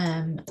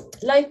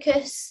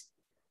locus,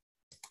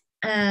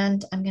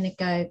 and I'm going to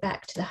go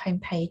back to the home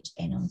page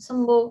in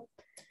Ensembl,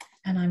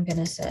 and I'm going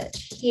to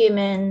search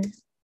human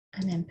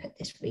and then put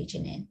this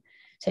region in.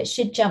 So it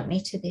should jump me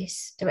to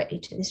this, directly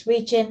to this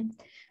region,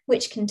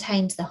 which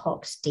contains the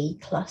HOX-D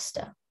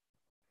cluster.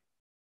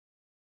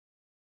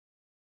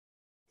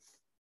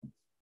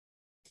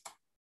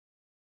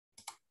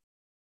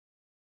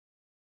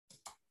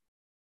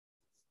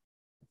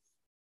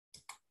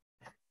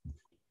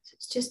 So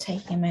it's just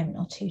taking a moment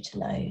or two to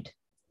load.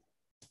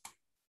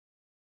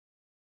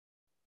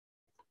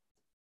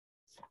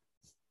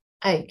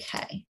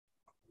 Okay.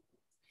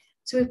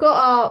 So we've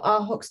got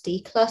our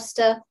HOX-D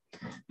cluster.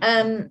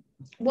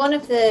 One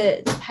of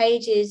the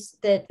pages,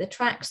 the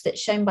tracks that's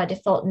shown by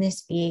default in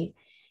this view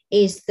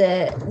is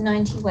the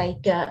 90-way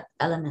GERP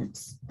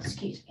elements.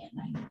 Excuse me a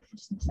moment, I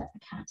just need to let the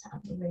cat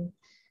out of the room.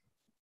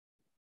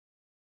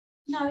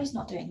 No, he's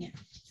not doing it.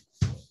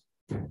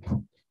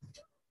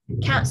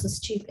 Cats are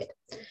stupid.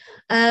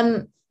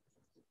 So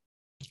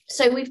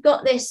we've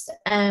got this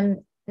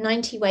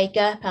 90-way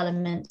GERP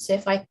element. So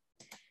if I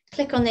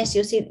click on this,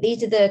 you'll see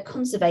these are the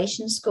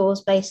conservation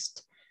scores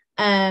based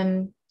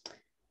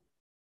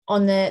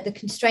on the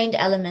constrained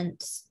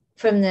elements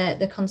from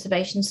the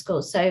conservation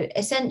scores. So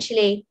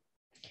essentially,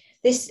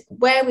 this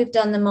where we've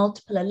done the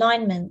multiple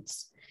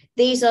alignments,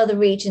 these are the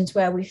regions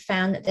where we've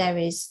found that there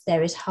is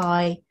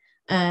high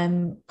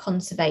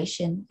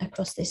conservation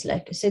across this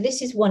locus. So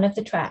this is one of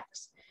the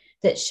tracks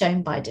that's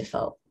shown by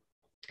default.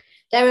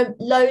 There are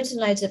loads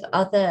and loads of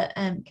other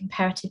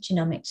comparative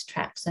genomics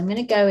tracks. So I'm going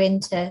to go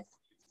into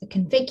the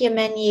configure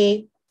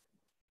menu,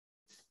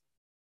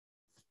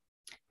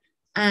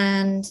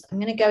 and I'm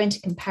going to go into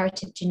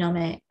comparative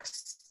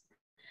genomics.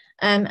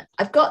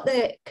 I've got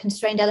the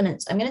constrained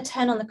elements. I'm going to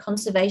turn on the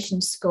conservation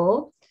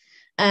score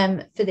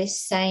for this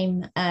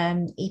same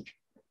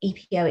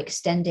EPO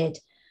extended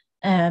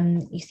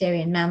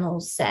eutherian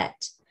mammals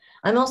set.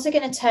 I'm also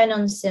going to turn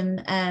on some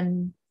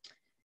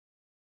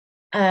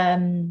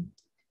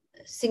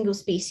single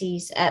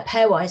species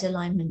pairwise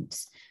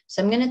alignments.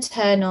 So I'm going to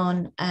turn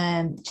on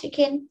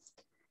chicken.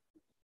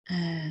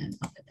 I'll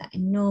put that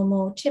in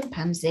normal,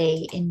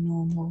 chimpanzee in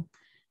normal,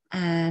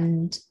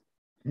 and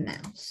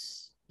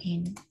mouse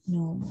in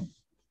normal.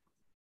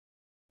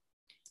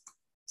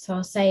 So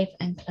I'll save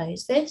and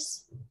close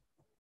this.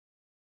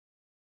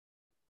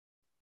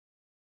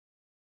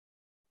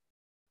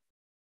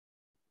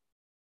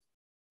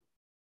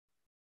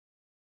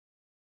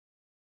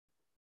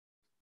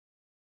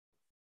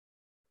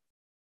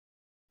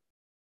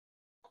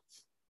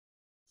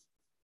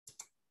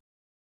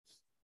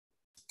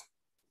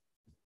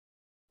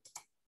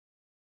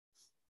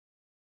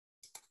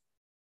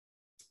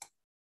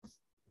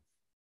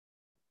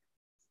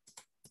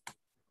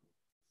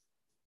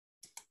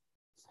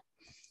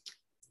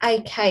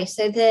 Okay,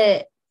 so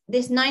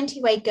this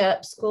 90-way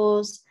GERP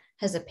scores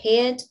has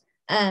appeared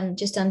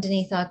just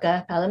underneath our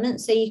GERP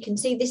element. So you can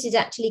see this is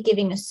actually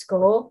giving a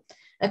score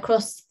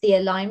across the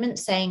alignment,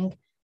 saying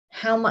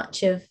how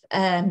much of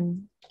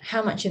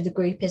the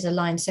group is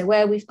aligned. So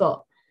where we've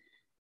got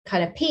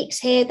kind of peaks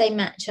here, they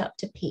match up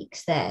to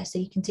peaks there. So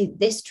you can see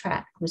this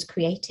track was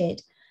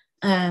created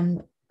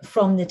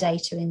from the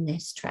data in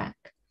this track.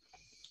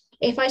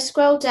 If I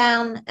scroll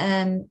down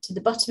to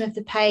the bottom of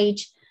the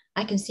page,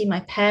 I can see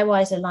my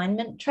pairwise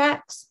alignment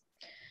tracks.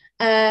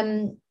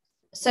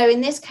 So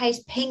in this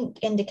case, pink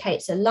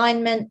indicates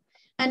alignment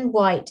and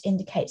white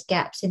indicates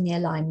gaps in the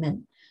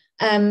alignment.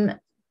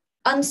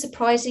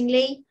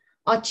 Unsurprisingly,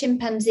 our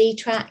chimpanzee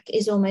track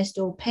is almost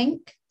all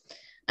pink.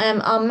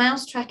 Our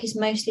mouse track is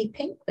mostly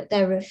pink, but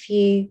there are a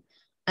few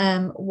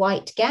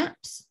white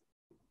gaps.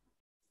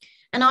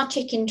 And our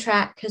chicken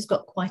track has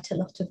got quite a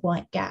lot of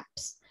white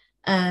gaps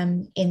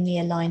in the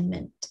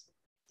alignment.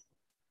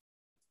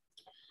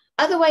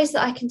 Other ways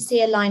that I can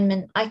see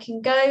alignment, I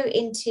can go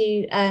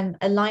into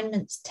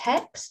alignments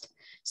text.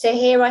 So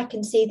here I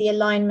can see the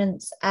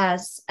alignments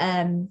as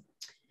a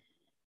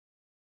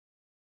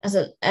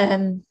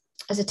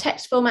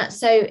text format.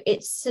 So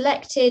it's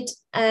selected.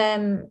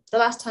 The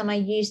last time I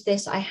used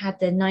this, I had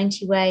the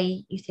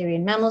 90-way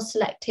Eutherian mammals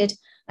selected.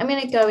 I'm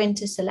going to go in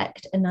to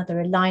select another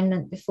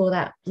alignment. Before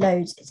that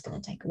loads, it's going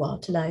to take a while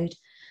to load.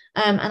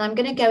 And I'm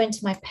going to go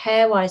into my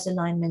pairwise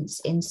alignments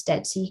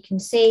instead. So you can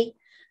see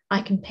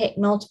I can pick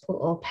multiple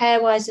or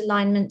pairwise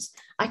alignments.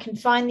 I can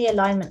find the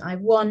alignment I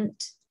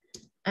want,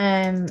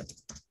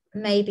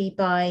 maybe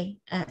by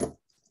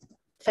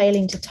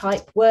failing to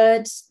type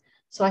words.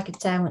 So I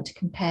could say I want to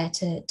compare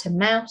to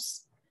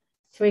mouse,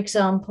 for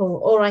example,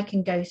 or I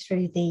can go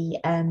through the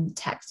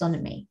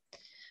taxonomy.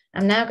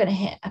 I'm now going to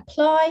hit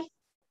apply.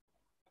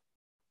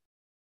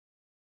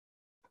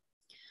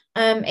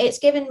 It's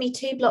given me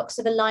 2 blocks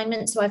of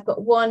alignment. So I've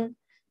got one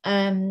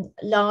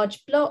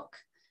large block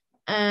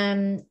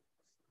and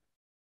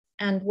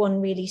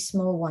one really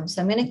small one.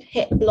 So I'm going to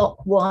hit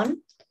block 1.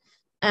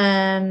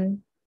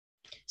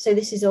 So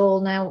this is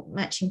all now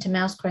matching to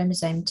mouse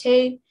chromosome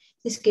 2.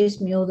 This gives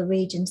me all the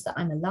regions that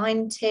I'm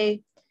aligned to.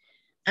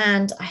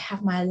 And I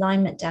have my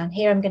alignment down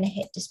here. I'm going to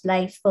hit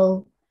display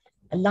full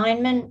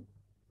alignment.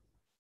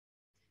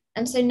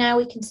 And so now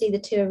we can see the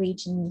 2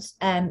 regions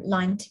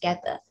lined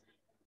together.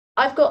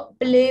 I've got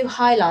blue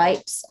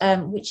highlights,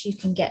 which you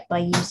can get by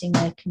using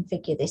the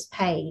configure this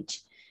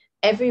page.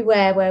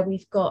 Everywhere where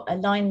we've got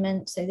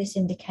alignment, so this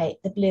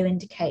the blue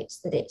indicates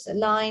that it's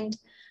aligned.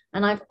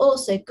 And I've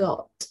also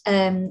got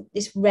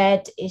this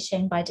red is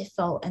shown by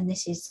default, and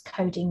this is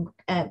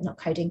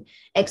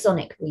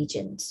exonic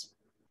regions.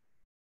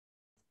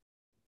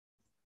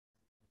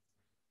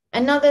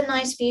 Another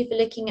nice view for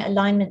looking at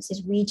alignments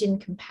is region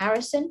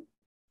comparison.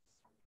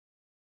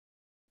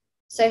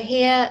 So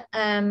here,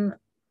 I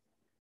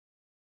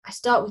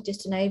start with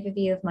just an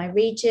overview of my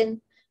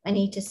region. I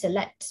need to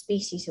select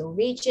species or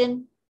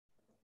region.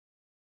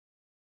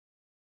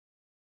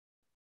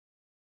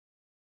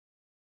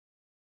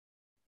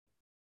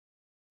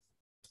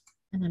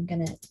 And I'm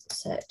going to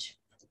search.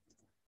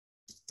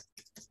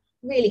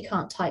 Really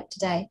can't type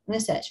today. I'm going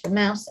to search for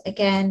mouse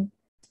again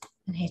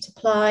and hit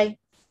apply.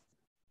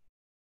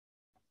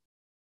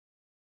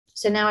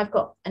 So now I've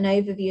got an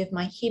overview of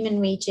my human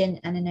region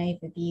and an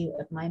overview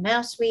of my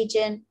mouse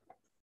region.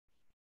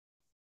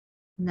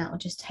 And that will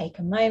just take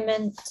a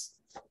moment.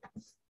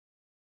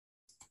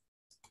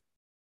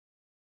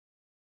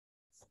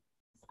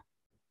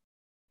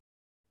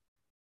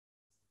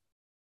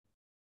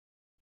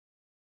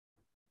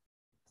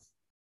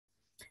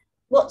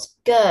 What's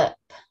GERP?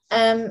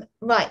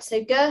 Right,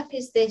 so GERP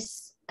is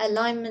this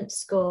alignment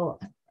score.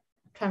 I'm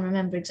trying to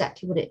remember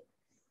exactly what it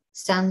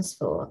stands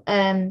for.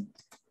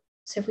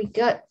 So if we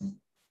go,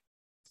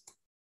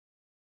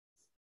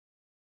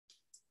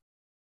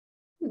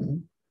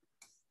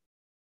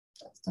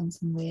 that's done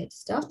some weird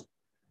stuff.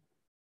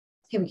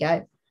 Here we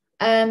go.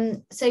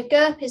 So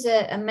GERP is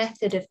a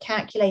method of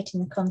calculating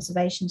the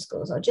conservation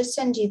scores. I'll just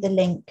send you the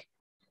link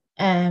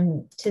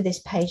to this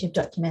page of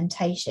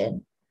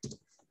documentation.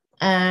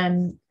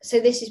 So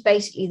this is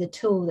basically the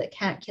tool that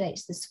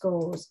calculates the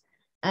scores.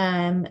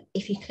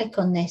 If you click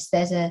on this,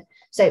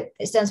 so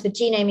it stands for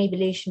Genome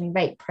Evolutionary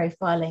Rate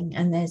Profiling,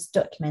 and there's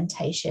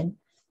documentation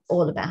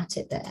all about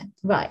it there.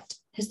 Right,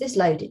 has this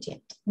loaded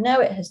yet?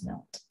 No, it has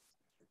not.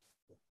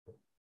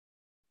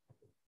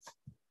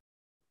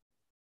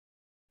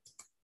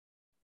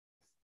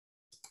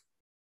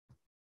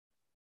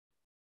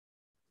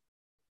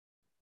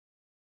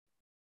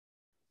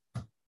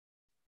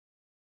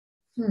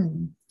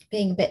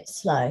 Being a bit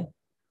slow.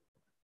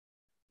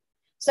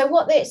 So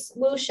what this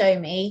will show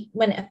me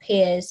when it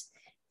appears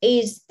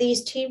is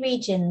these 2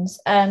 regions,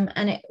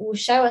 and it will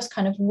show us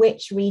kind of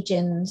which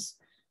regions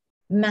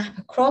map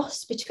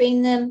across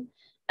between them,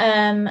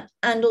 and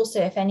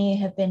also if any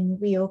have been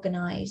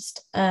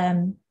reorganized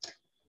in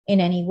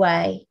any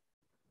way.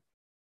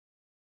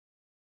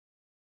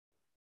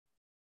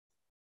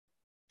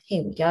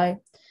 Here we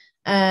go.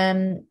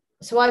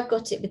 So I've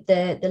got it with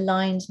the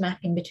lines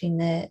mapping between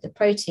the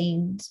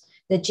proteins,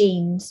 the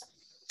genes.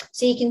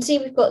 So you can see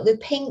we've got the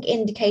pink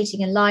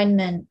indicating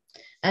alignment.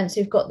 And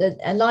so we've got the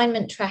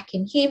alignment track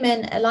in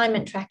human,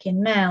 alignment track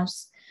in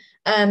mouse,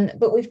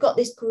 but we've got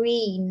this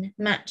green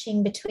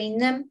matching between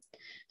them.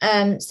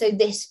 So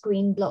this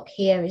green block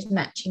here is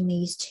matching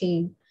these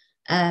 2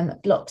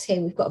 blocks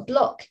here. We've got a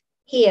block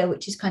here,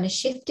 which is kind of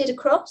shifted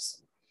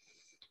across,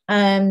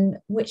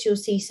 which you'll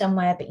see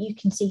somewhere, but you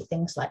can see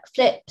things like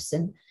flips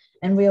and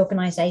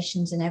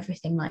reorganizations and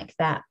everything like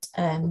that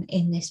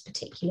in this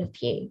particular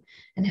view,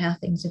 and how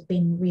things have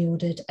been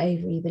reordered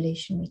over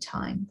evolutionary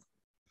time.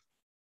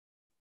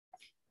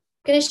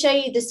 I'm going to show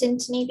you the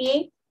synteny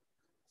view.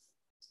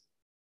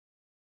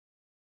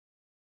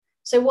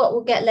 So what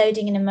we'll get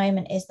loading in a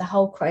moment is the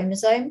whole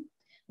chromosome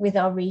with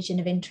our region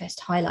of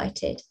interest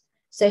highlighted.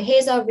 So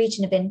here's our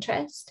region of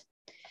interest.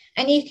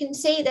 And you can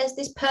see there's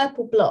this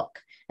purple block,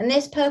 and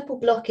this purple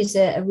block is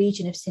a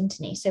region of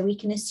synteny. So we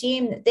can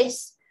assume that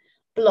this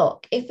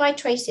block, if I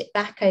trace it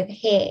back over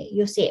here,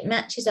 you'll see it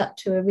matches up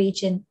to a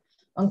region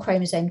on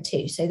chromosome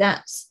 2. So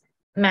that's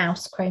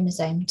mouse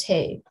chromosome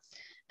 2.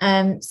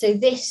 So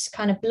this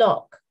kind of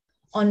block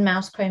on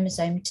mouse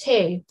chromosome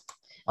 2,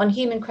 on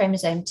human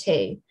chromosome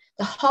 2,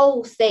 the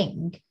whole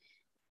thing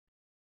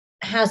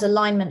has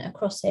alignment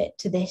across it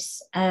to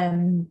this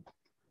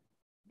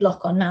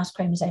block on mouse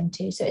chromosome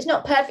 2. So it's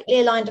not perfectly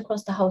aligned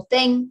across the whole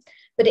thing,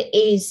 but it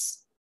is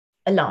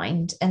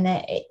aligned, and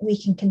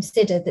we can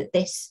consider that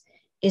this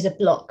is a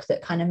block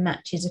that kind of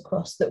matches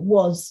across, that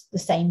was the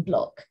same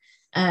block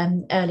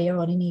earlier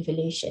on in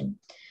evolution.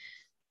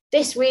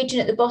 This region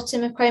at the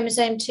bottom of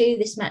chromosome 2,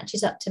 this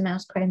matches up to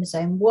mouse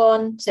chromosome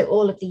 1. So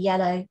all of the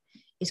yellow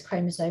is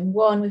chromosome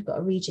 1. We've got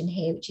a region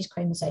here, which is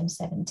chromosome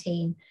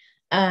 17,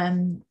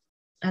 and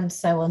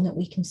so on, that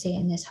we can see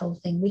in this whole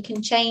thing. We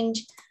can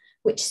change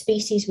which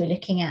species we're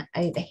looking at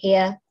over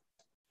here.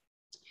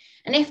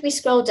 And if we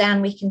scroll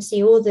down, we can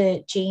see all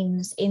the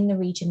genes in the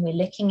region we're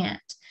looking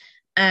at,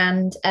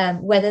 and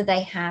whether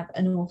they have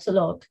an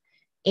ortholog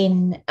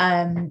in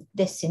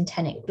this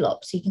synthetic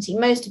block. So you can see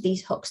most of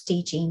these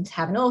HOXD genes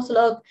have an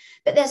ortholog,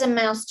 but there's a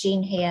mouse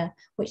gene here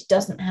which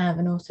doesn't have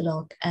an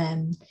ortholog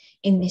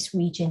in this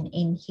region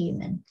in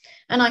human.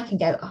 And I can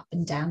go up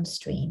and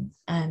downstream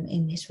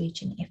in this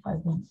region if I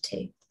want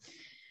to.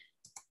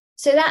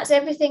 So that's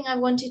everything I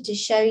wanted to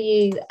show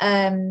you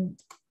in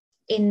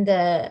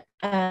the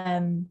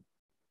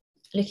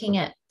looking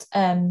at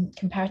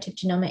comparative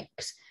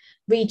genomics,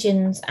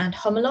 regions and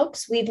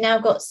homologs. We've now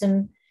got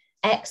some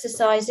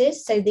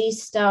exercises. So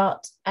these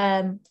start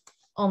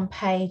on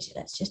page,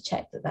 let's just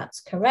check that that's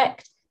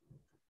correct.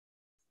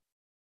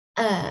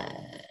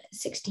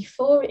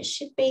 64 it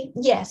should be.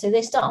 Yeah, so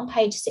they start on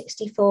page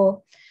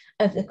 64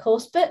 of the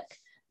course book.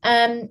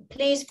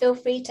 Please feel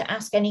free to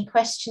ask any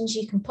questions.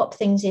 You can pop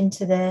things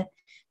into the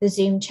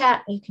Zoom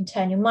chat. You can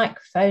turn your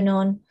microphone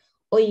on,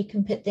 or you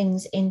can put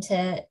things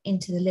into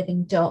the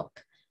living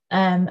doc,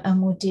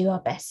 and we'll do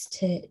our best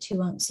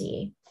to answer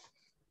you.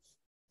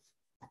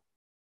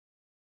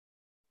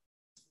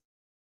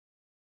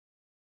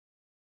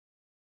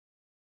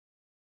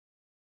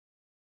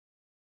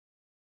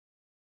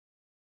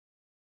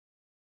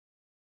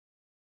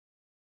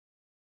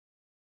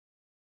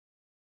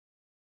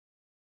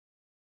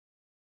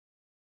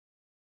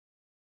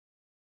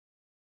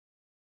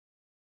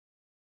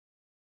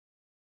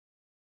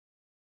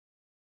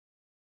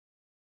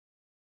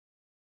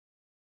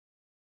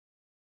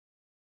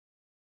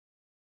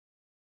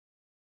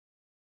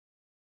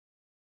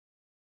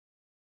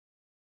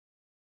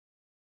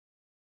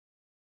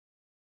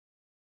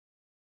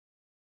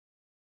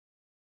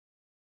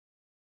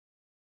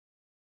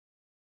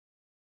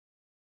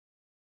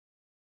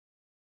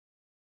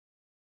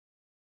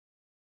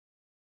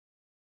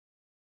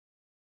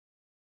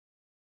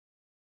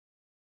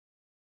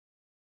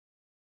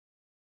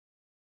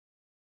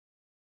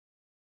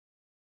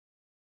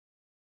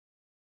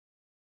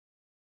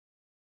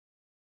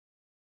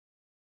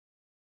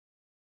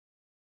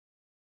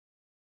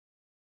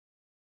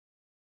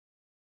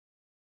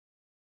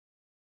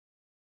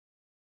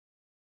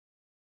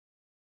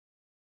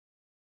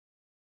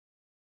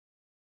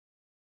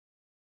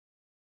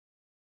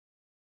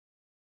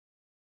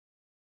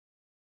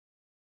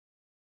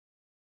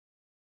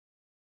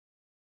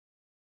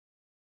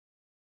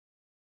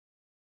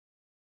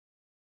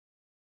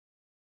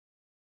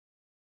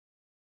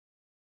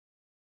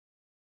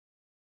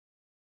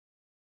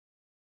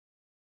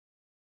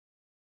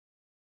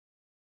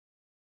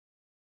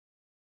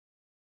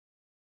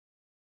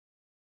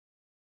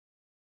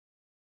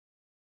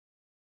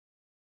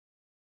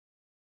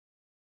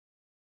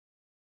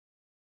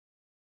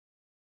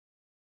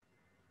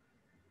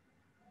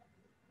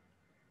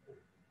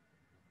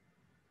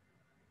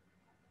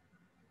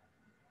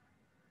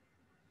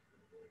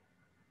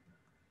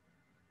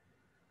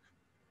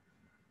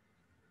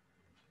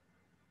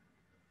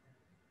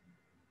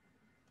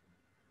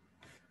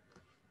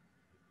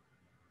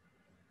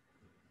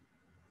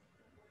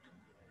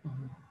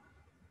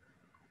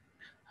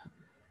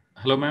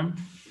 Hello, ma'am.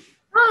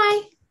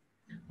 Hi.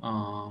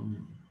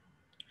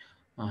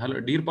 Hello,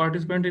 dear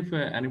participant. If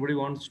anybody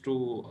wants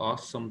to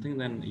ask something,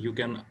 then you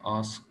can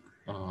ask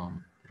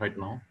right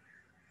now.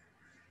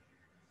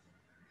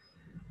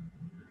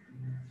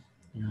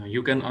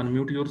 You can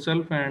unmute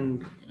yourself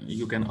and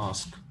you can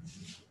ask.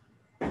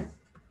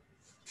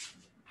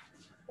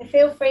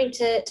 Feel free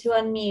to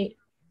unmute.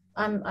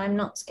 I'm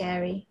not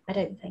scary, I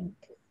don't think.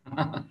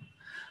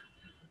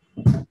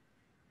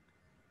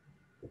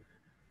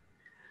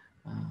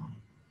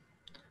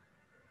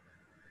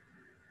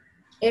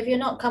 If you're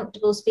not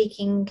comfortable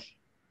speaking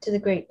to the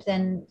group,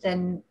 then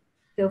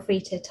feel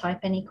free to type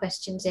any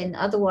questions in.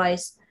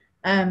 Otherwise,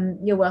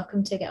 you're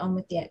welcome to get on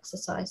with the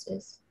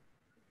exercises.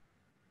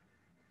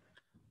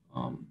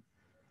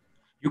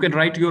 You can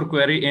write your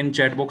query in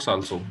chat box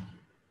also.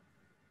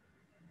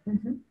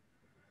 Mm-hmm.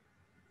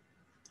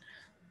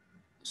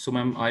 So,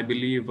 ma'am, I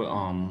believe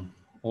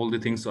all the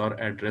things are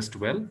addressed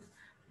well.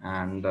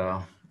 And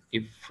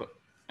if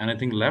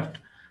anything left,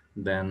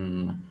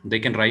 then they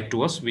can write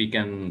to us. We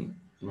can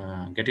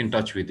get in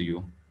touch with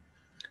you.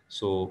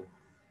 So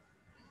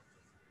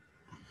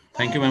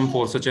thank you, ma'am,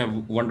 for such a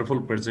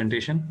wonderful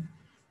presentation.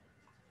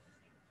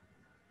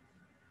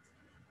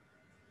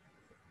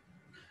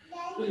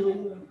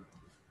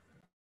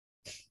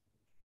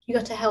 You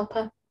got to help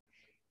her.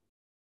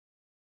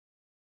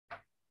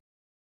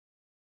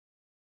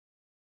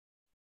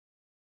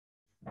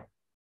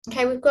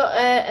 Okay, we've got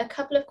a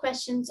couple of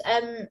questions.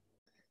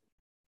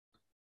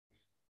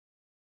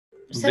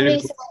 Somebody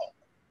said,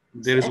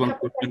 There is one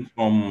question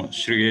from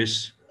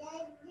Shreyesh.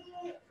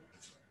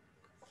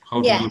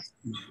 How yeah. to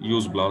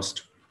use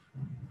BLAST?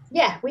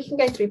 Yeah, we can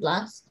go through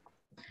BLAST.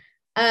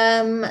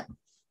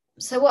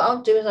 So what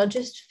I'll do is I'll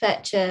just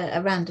fetch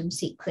a random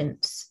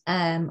sequence.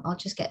 I'll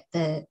just get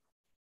the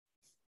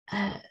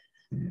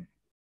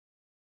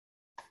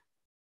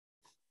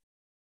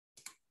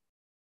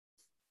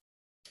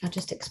I'll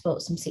just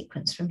export some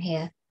sequence from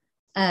here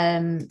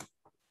to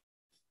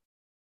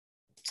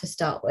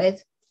start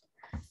with.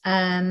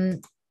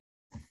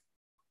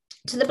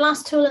 So the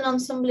BLAST tool in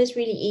Ensembl is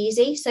really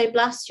easy. So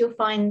BLAST you'll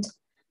find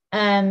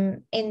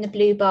in the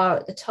blue bar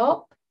at the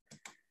top.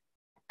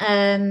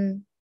 So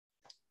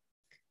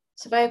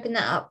if I open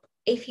that up,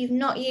 if you've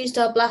not used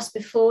our BLAST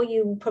before,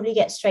 you will probably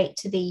get straight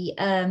to the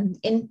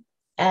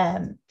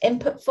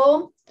input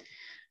form.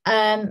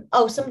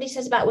 Oh, somebody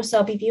says about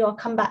Wasabi View. I'll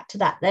come back to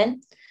that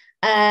then.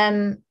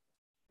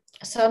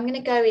 So I'm going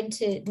to go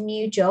into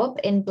new job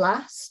in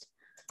BLAST.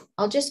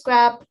 I'll just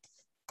grab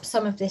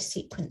some of this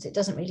sequence. It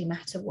doesn't really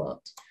matter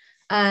what.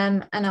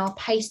 And I'll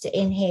paste it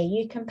in here.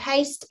 You can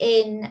paste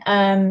in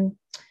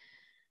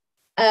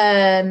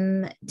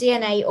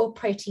DNA or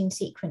protein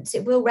sequence.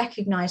 It will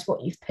recognize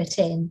what you've put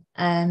in.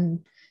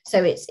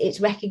 So it's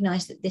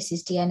recognized that this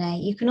is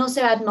DNA. You can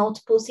also add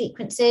multiple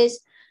sequences.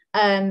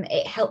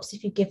 It helps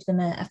if you give them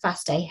a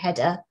FASTA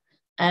header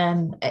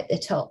at the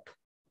top,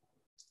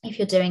 if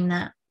you're doing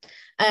that.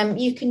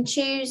 You can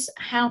choose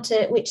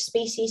which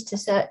species to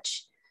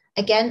search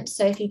against.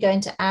 So if you go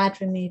into add,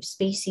 remove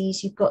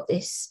species, you've got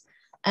this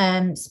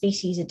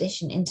species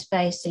addition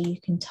interface, so you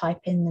can type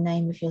in the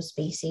name of your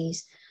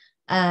species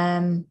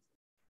and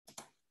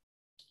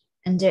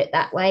do it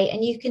that way.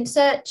 And you can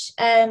search,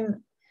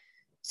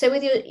 so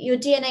with your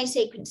DNA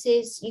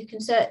sequences, you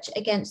can search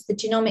against the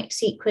genomic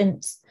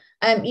sequence.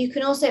 You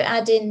can also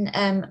add in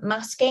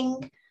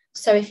masking.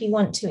 So if you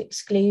want to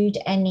exclude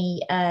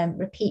any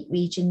repeat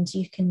regions,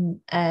 you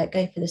can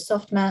go for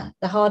the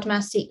hard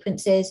mass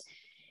sequences.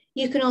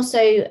 You can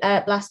also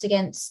blast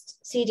against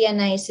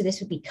cDNA, so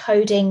this would be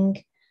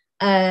coding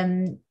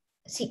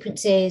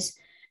sequences,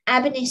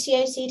 ab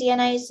initio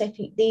cDNAs. So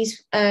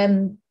these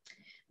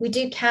we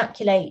do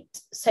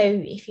calculate. So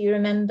if you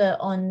remember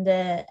on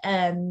the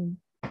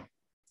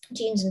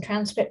genes and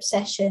transcript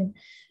session,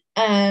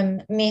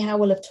 Michal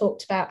will have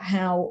talked about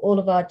how all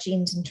of our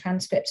genes and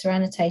transcripts are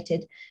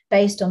annotated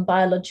based on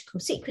biological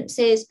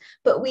sequences,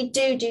 but we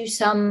do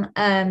some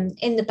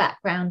in the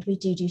background, we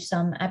do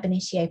some ab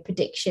initio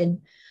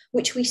prediction,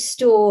 which we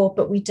store,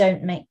 but we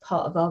don't make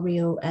part of our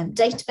real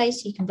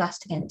database. You can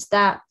blast against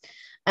that.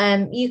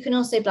 You can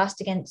also blast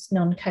against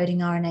non-coding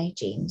RNA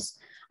genes.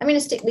 I'm going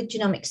to stick with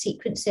genomic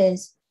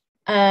sequences.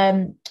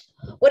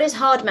 What is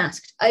hard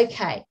masked?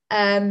 Okay.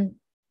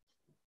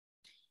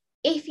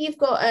 If you've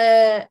got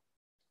a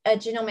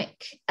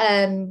genomic,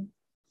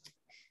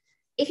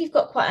 if you've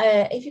got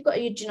a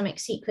genomic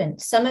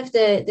sequence, some of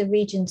the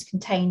regions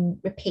contain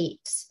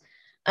repeats.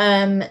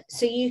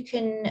 So you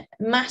can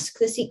mask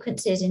the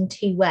sequences in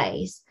two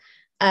ways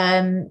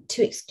to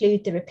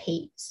exclude the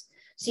repeats.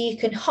 So you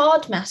can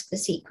hard mask the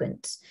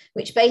sequence,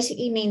 which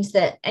basically means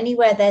that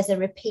anywhere there's a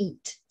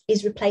repeat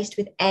is replaced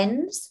with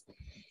N's,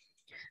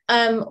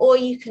 or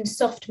you can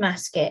soft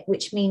mask it,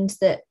 which means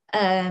that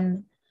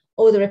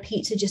all the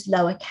repeats are just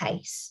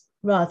lowercase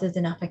rather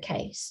than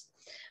uppercase.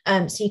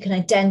 So you can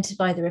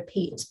identify the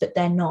repeats, but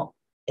they're not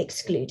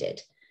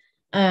excluded.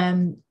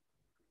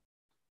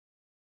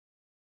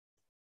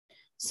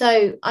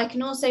 So I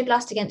can also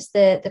blast against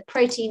the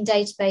protein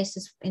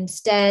databases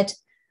instead.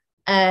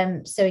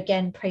 So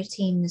again,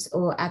 proteins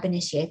or ab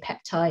initio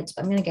peptides,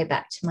 but I'm going to go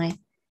back to my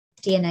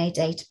DNA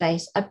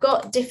database. I've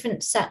got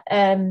different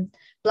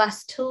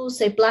BLAST tools.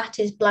 So BLAT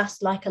is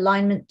BLAST like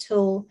alignment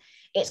tool.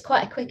 It's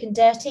quite a quick and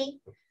dirty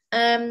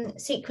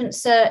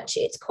sequence search.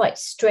 It's quite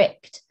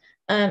strict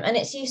and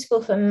it's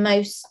useful for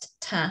most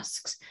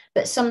tasks,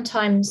 but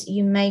sometimes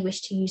you may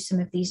wish to use some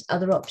of these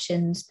other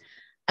options,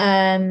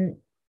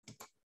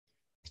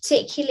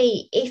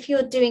 particularly if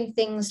you're doing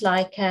things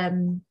like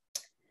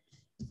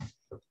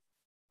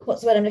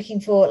what's the word I'm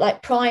looking for,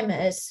 like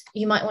primers.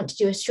 You might want to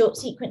do a short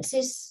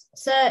sequences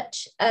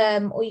search,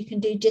 or you can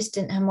do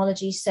distant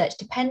homology search.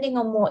 Depending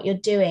on what you're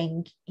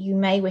doing, you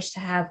may wish to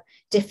have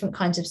different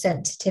kinds of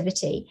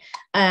sensitivity.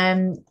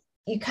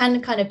 You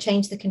can kind of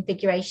change the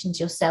configurations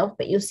yourself,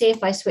 but you'll see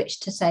if I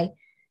switch to, say,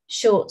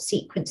 short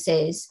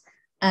sequences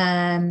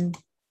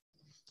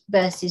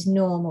versus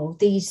normal,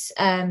 these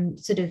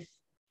sort of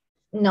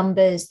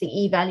numbers, the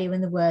e-value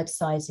and the word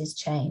sizes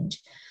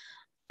change.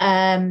 So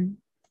I'm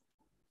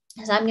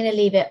going to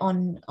leave it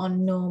on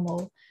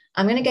normal.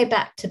 I'm going to go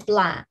back to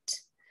BLAT.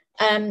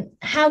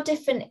 How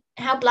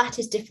BLAT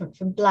is different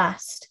from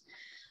BLAST.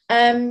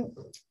 BLAT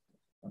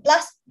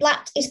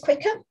is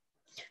quicker.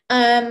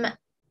 I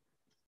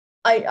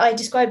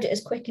described it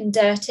as quick and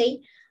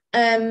dirty.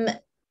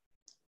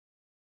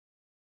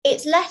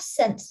 It's less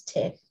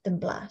sensitive than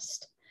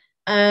BLAST.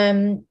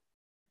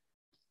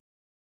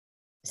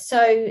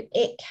 So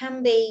it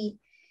can be,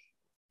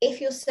 if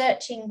you're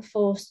searching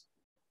for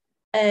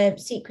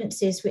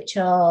sequences which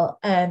are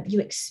you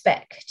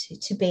expect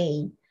to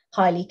be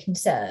highly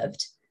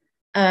conserved,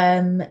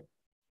 then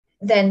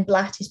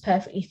BLAT is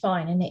perfectly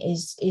fine, and it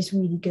is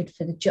really good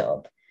for the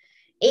job.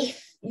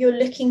 If you're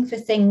looking for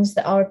things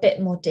that are a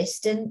bit more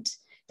distant,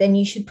 then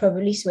you should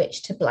probably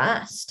switch to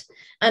BLAST.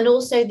 And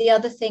also the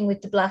other thing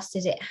with the BLAST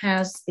is it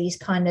has these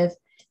kind of,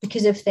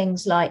 because of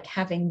things like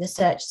having the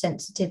search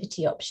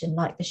sensitivity option,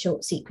 like the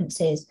short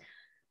sequences,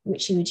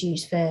 which you would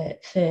use for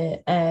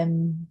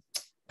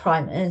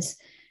primers,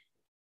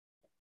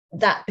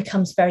 that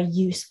becomes very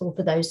useful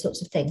for those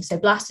sorts of things. So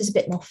BLAST is a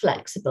bit more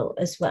flexible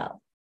as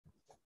well.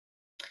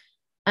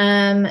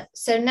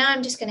 So now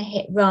I'm just going to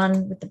hit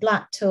run with the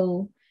BLAT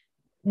tool,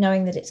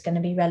 knowing that it's going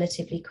to be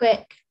relatively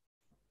quick.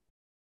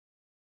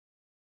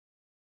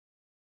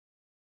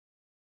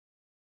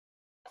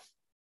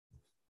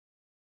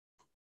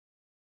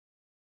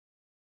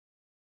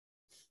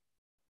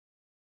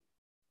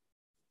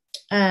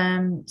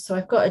 So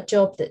I've got a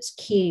job that's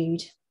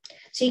queued.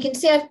 So you can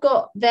see I've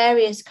got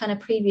various kind of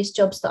previous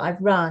jobs that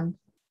I've run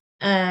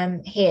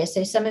here.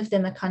 So some of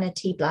them are kind of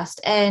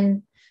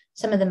T-BLAST-N,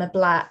 some of them are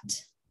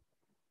BLAT.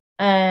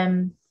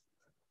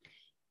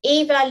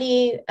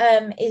 E-value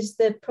is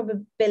the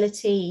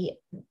probability,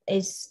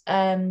 is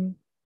the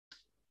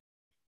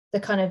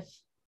kind of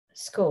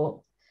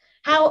score.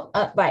 How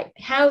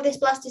this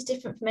BLAST is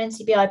different from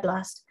NCBI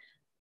BLAST.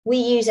 We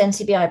use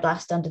NCBI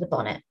BLAST under the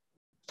bonnet.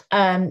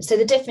 So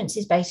the difference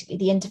is basically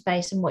the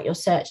interface and what you're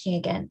searching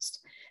against.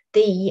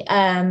 The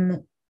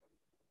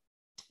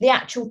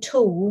actual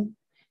tool,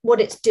 what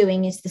it's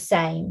doing is the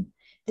same.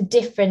 The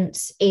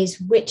difference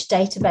is which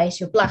database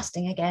you're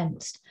blasting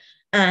against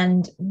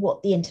and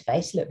what the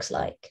interface looks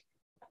like.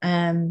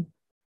 So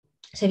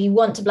if you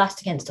want to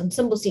blast against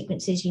Ensembl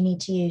sequences, you need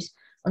to use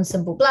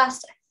Ensembl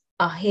BLAST.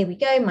 Here we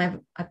go.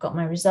 I've got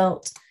my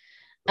result.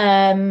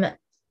 And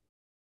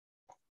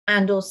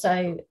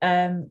also,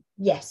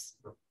 yes,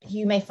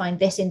 you may find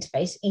this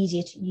interface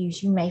easier to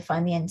use. You may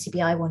find the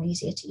NCBI one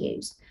easier to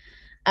use.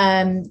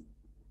 So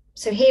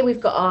here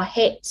we've got our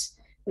hit,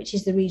 which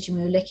is the region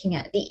we were looking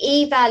at. The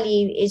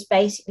e-value is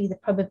basically the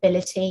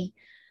probability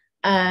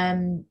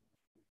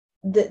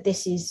that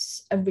this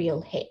is a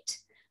real hit.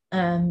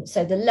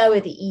 So the lower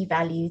the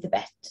e-value, the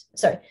better.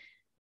 Sorry,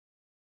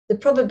 the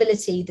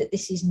probability that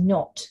this is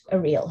not a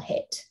real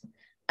hit.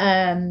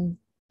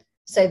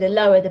 So the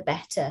lower the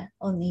better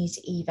on these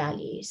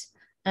e-values.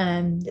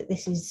 That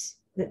this is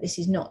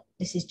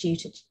due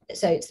to,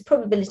 so it's the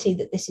probability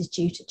that this is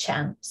due to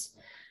chance,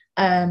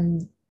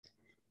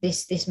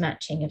 this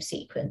matching of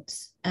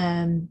sequence.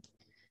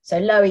 So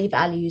low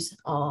e-values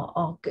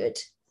are good.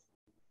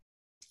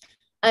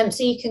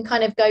 So you can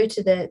kind of go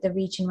to the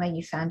region where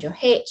you found your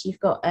hit. You've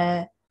got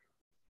a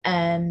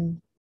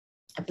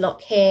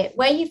block here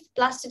where you've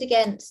blasted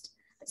against.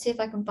 Let's see if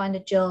I can find a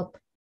job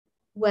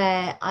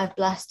where I've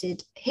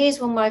blasted. Here's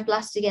one where I've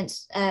blasted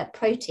against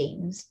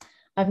proteins.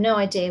 I have no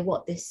idea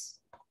what this,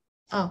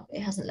 oh,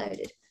 it hasn't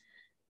loaded.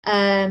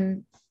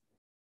 Let's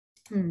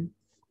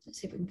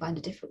see if we can find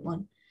a different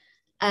one.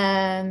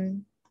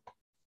 Done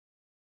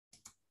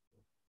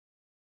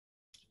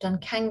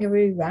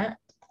kangaroo rat.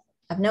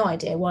 I have no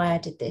idea why I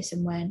did this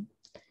and when.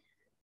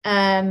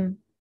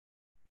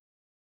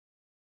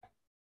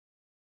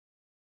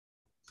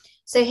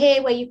 So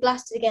here where you've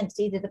blasted against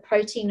either the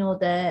protein or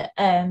the,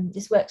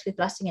 this works with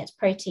blasting against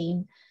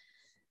protein,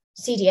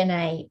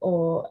 cDNA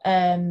or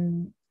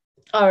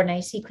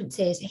RNA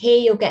sequences. Here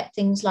you'll get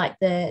things like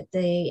the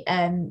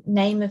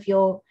name of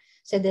your,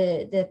 so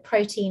the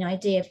protein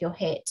ID of your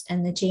hit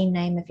and the gene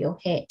name of your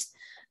hit,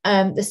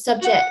 the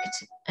subject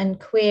and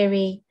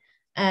query,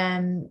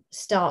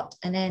 start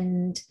and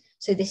end.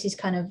 So this is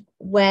kind of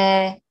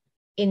where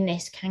in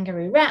this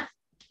kangaroo rat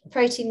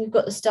protein we've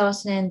got the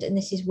start and end, and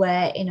this is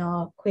where in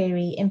our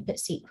query input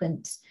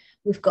sequence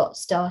we've got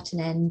start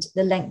and end,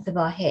 the length of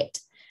our hit.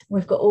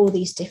 We've got all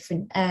these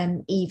different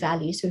e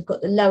values. So we've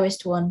got the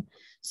lowest one,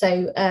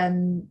 so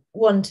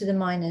 1 to the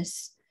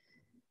minus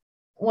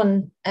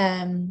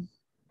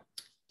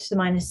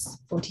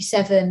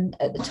 47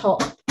 at the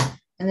top,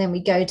 and then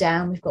we go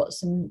down, we've got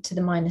some to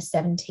the minus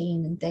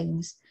 17 and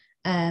things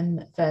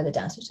further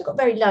down. So we've got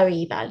very low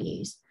e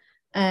values,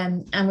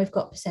 and we've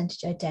got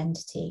percentage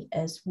identity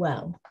as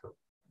well.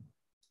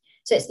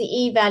 So it's the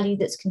e value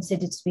that's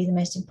considered to be the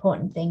most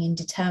important thing in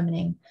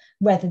determining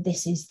whether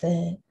this is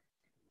the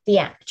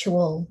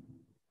actual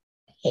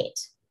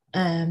hit,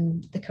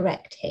 the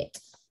correct hit.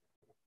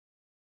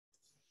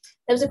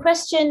 There was a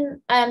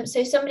question.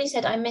 So somebody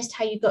said, I missed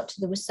how you got to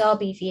the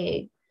wasabi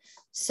view.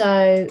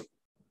 So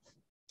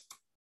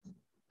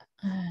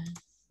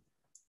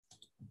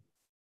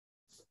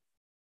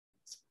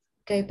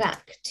go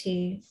back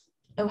to,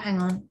 oh,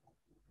 hang on.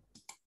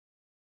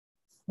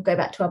 We'll go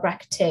back to our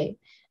bracket 2.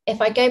 If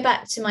I go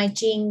back to my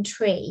gene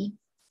tree,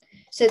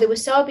 so the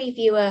wasabi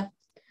viewer,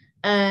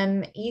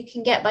 you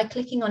can get by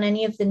clicking on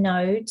any of the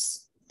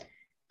nodes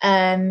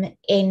in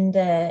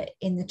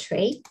the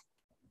tree.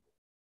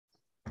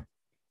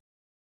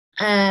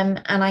 And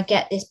I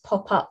get this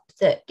pop-up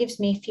that gives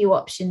me a few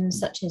options,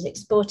 such as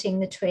exporting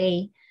the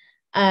tree.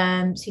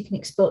 So you can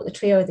export the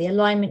tree or the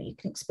alignment, you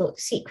can export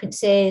the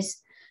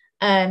sequences,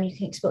 you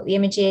can export the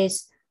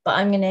images, but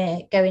I'm going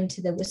to go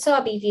into the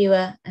wasabi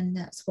viewer, and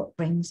that's what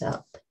brings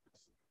up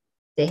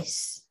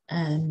this,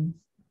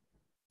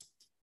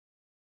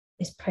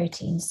 this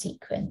protein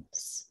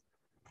sequence.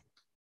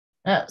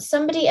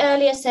 Somebody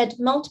earlier said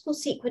multiple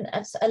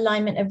sequence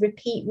alignment of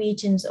repeat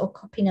regions or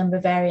copy number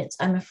variants.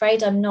 I'm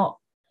afraid I'm not.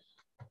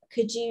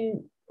 Could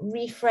you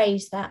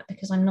rephrase that,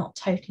 because I'm not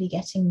totally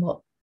getting what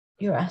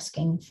you're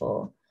asking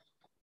for,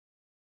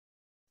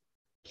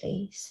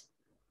 please?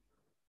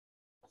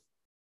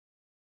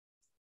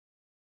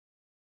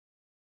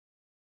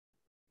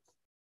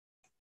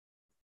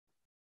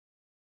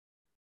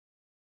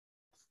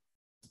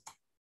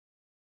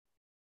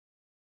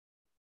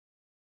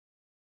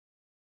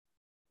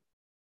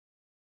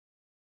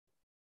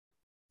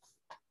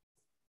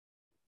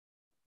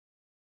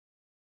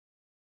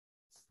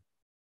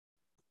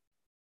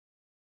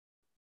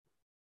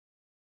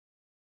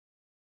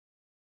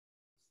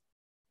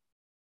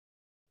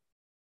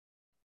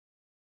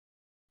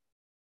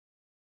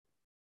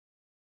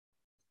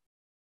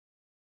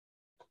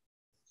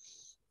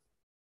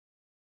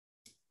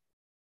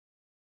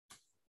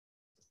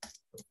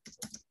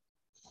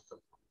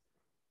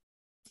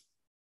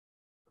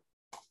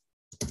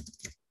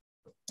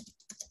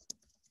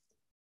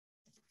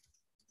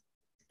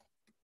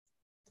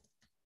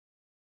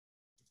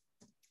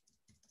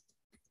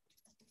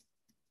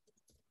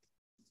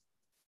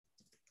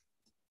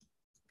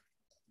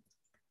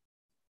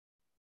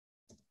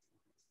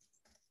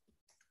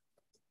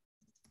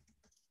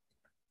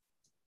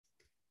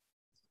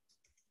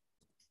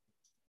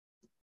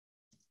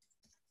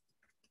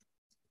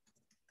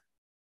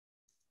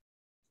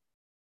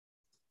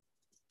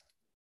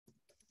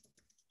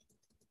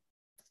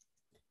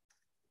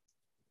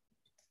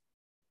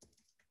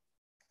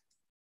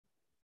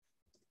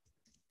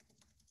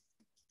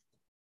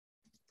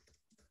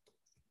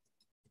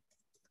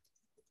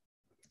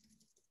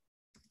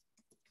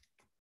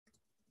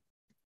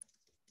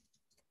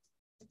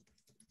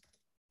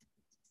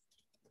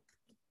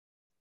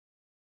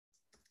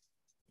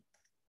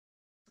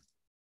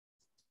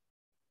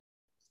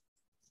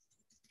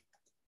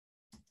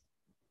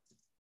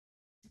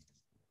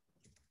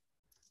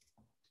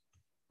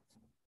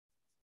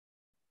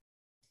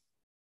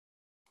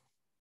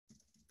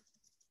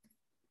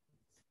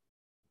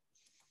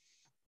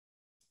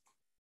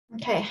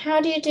 Okay,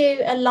 how do you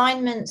do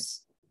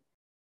alignments?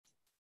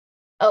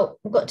 Oh,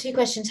 we've got 2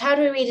 questions. How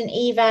do we read an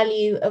E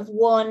value of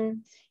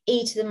 1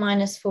 e to the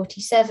minus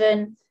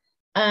 47?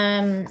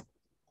 Yes,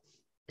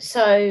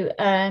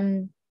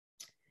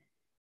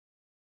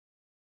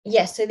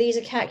 so these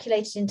are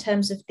calculated in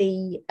terms of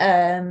the,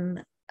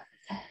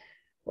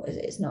 what is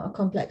it? It's not a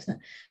complex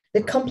number.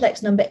 The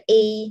complex number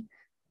E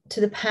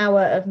to the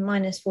power of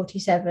minus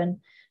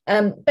 47.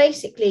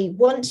 Basically,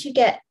 once you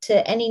get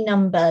to any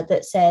number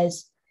that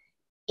says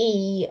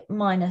E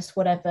minus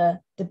whatever,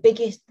 the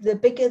bigger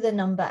the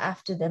number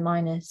after the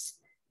minus,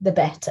 the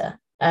better.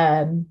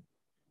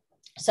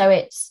 So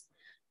it's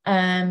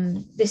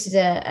this is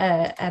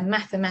a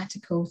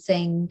mathematical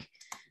thing.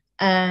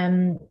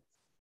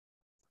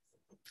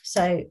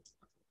 So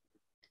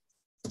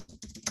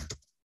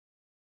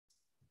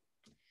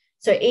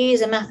E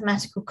is a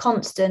mathematical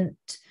constant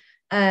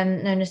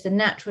known as the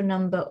natural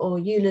number or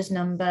Euler's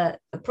number,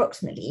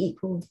 approximately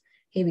equal.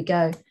 Here we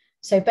go.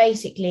 So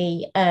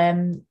basically,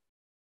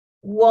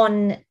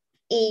 1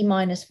 e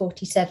minus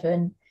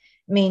 47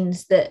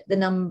 means that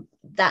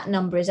that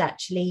number is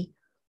actually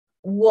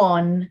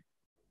 1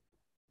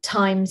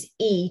 times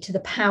e to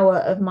the power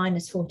of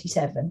minus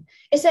 47.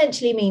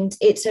 Essentially means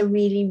it's a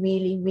really,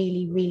 really,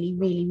 really, really,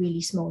 really,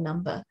 really small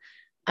number.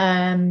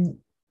 And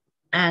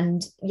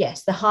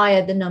yes, the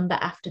higher the number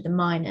after the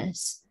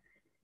minus,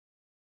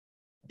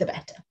 the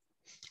better.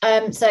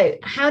 So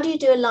how do you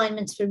do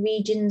alignments for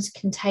regions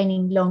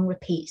containing long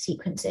repeat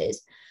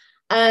sequences?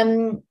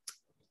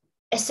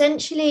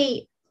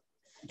 Essentially,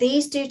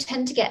 these do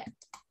tend to get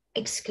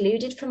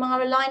excluded from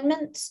our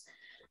alignments.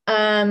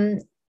 So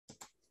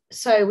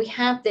we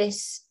have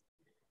this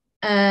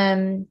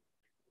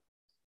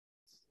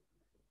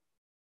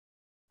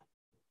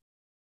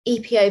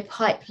EPO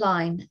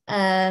pipeline.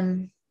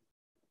 Try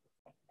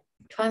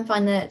and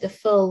find the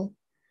full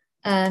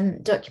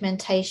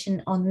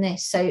documentation on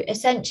this. So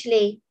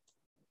essentially,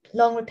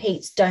 long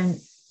repeats don't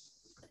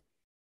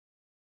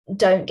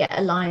get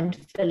aligned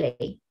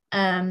fully.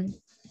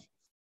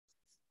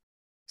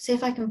 see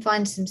if I can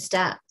find some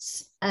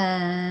stats.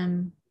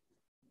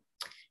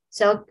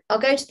 So I'll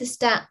go to the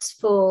stats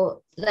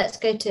for, let's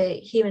go to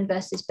human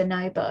versus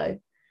bonobo.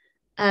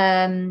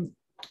 So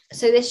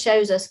this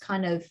shows us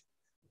kind of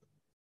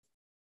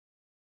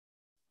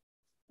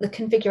the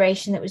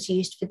configuration that was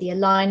used for the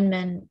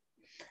alignment,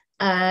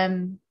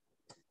 the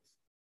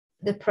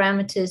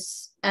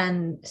parameters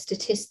and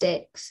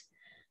statistics.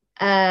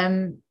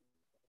 Do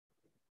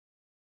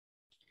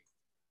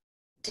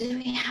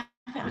we have,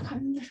 I can't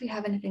remember if we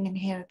have anything in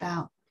here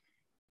about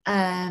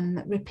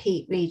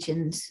repeat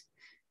regions.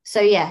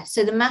 So yeah,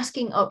 so the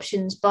masking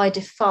options by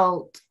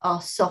default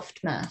are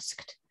soft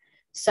masked.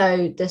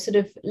 So the sort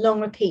of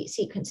long repeat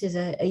sequences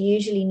are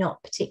usually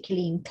not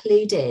particularly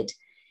included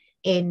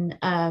in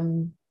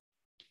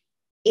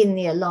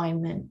the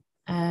alignment.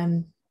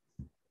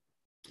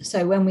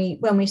 So when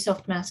we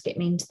soft mask, it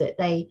means that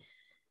they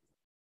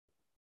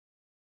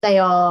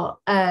are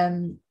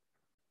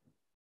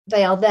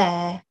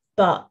there,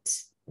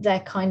 but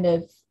they're kind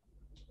of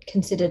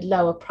considered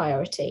lower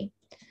priority.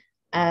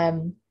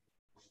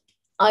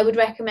 I would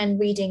recommend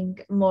reading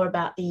more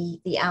about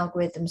the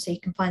algorithm, so you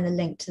can find the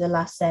link to the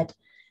last said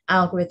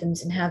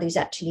algorithms and how these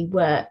actually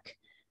work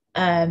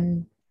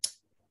in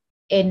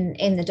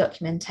the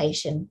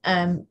documentation.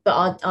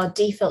 But our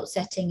default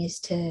setting is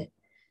to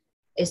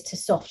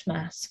soft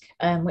mask,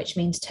 which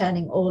means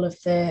turning all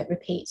of the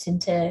repeats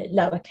into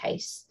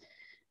lowercase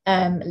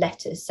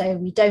letters. So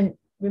we don't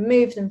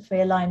remove them for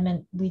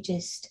alignment, we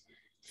just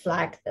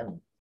flag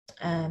them.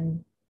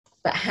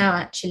 But how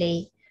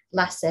actually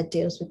LASSED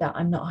deals with that,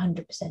 I'm not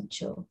 100%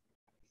 sure.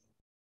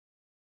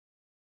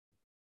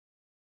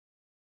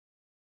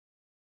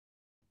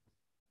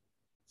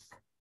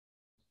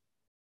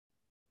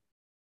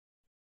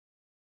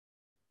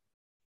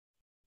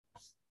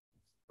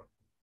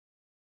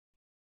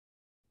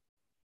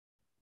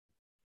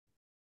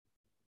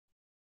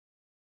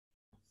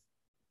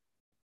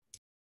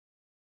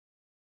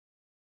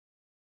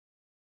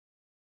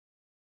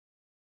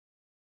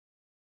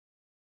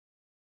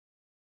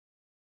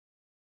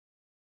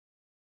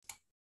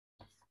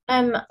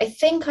 I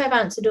think I've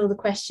answered all the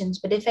questions,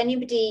 but if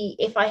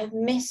I have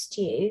missed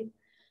you,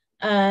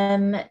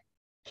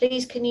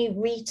 please can you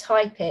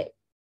retype it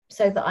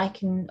so that I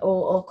can,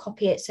 or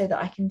copy it so that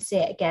I can see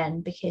it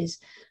again, because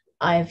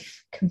I've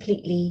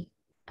completely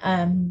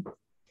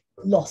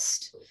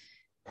lost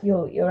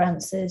your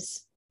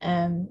answers,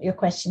 your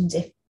questions,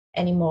 if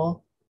any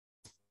more.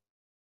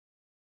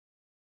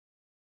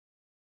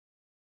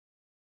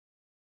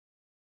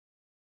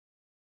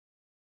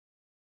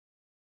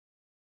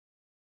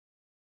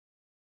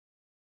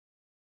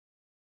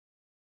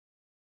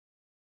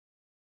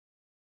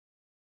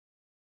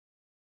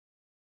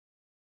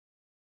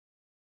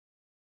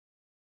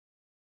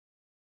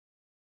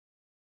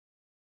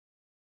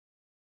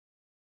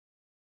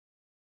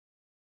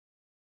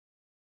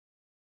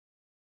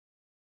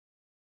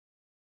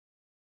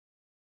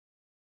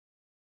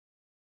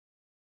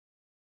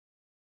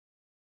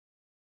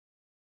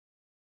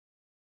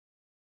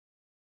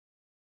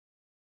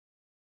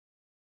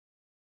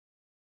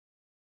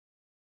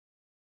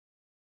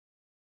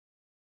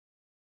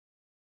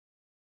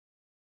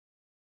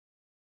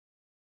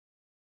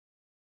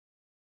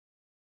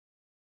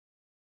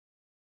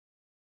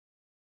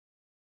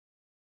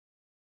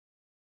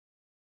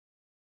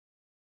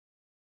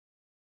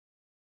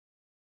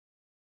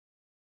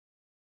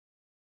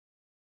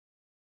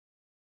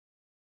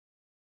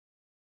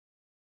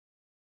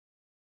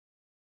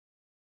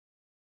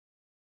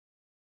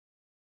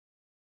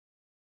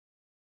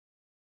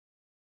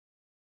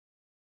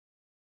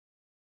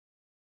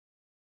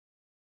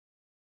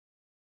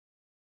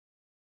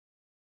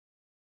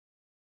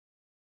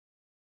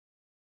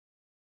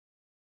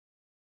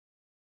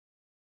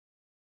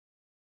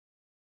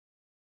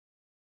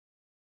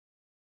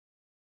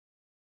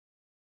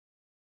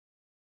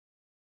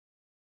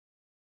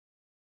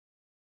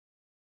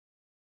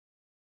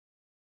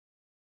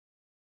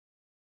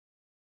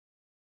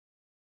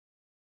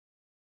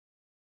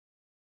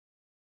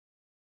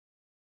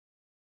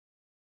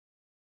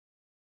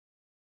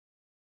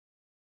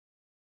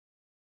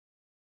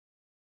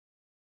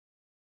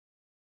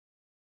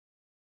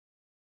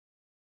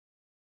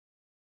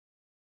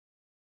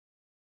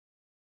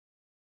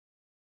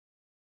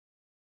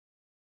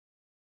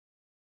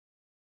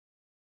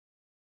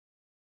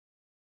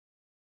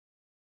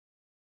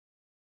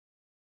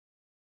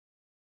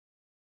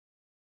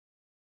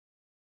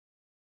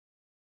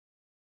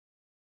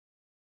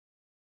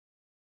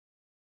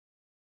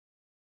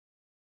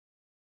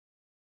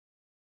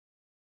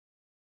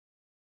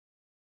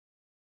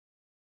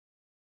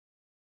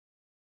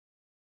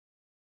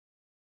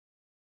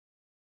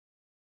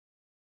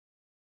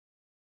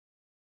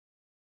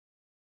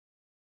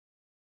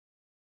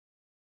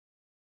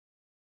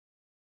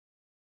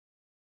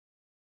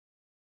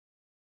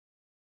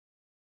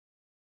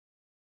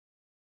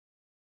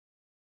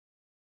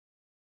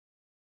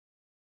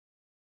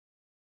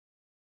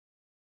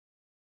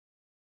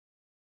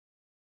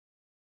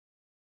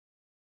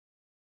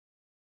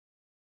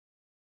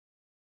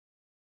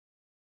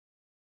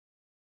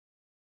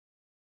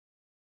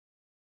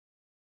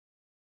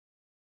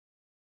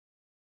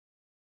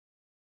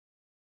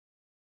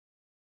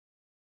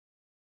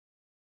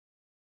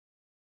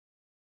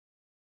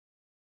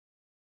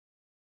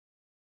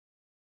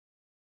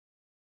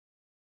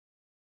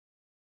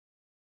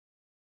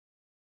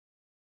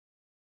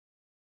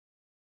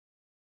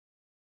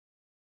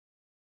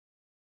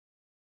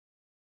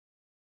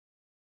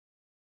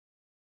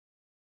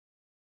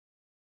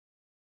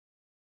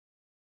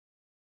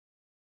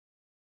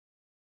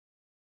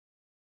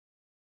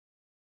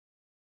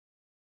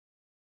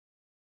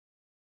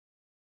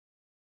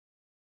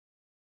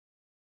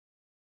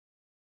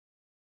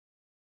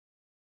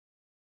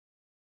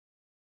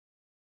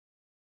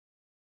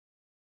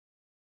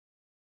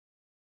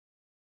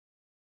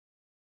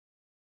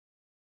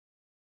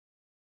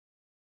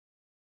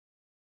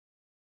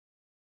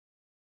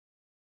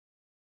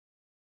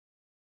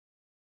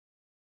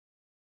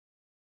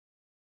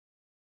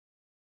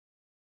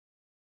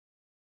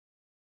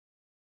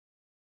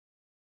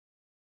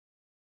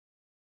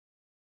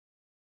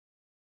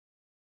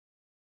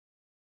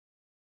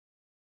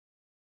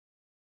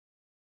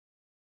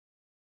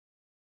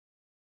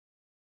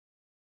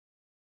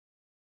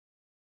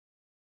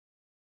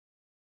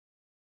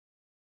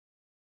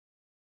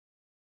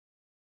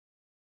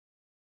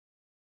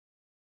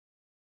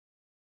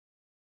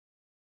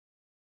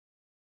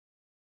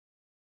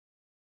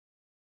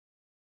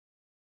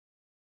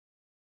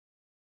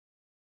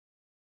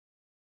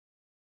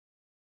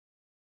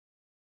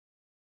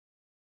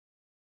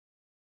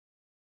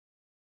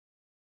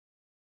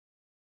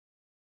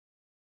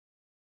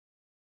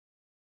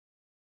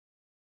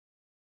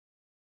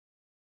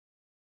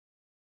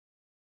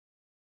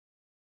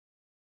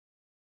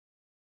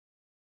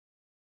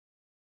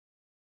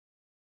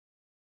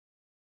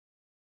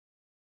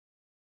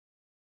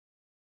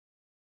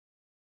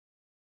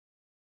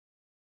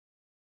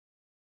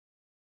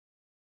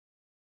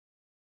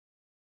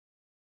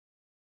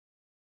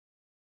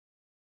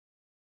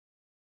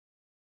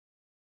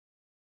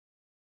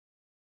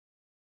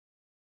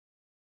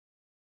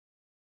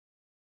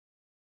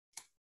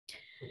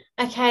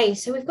 Okay,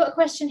 so we've got a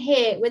question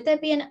here. Would there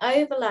be an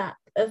overlap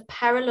of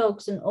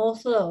paralogs and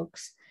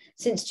orthologs,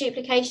 since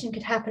duplication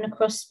could happen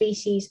across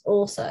species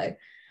also?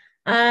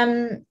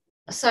 Um,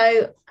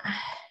 so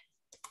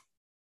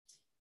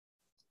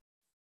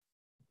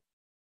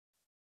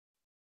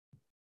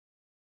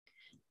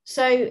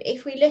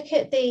if we look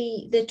at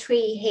the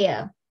tree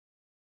here,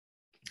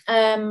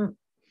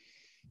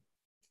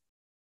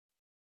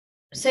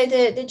 so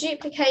the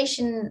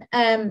duplication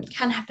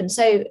can happen.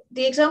 So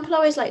the example I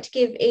always like to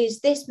give is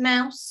this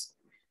mouse.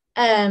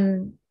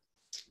 Sorry,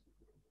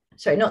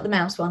 not the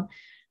mouse one.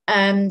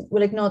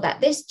 We'll ignore that.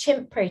 This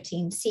chimp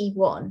protein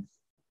C1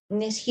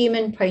 and this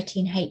human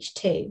protein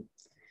H2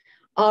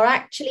 are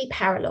actually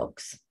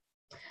paralogs.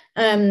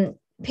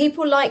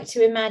 People like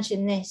to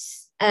imagine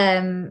this.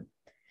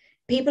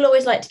 People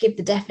always like to give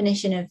the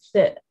definition of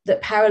that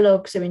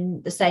paralogs are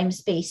in the same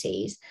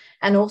species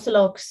and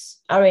orthologs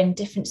are in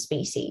different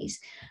species.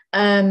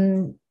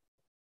 But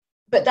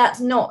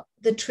that's not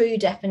the true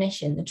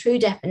definition. The true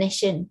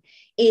definition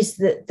is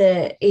that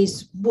there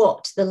is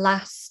what the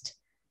last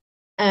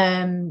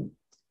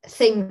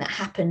thing that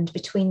happened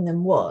between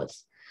them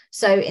was.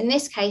 So in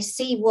this case,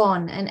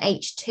 C1 and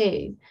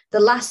H2,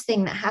 the last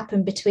thing that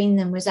happened between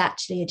them was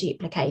actually a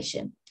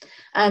duplication.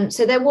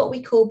 So they're what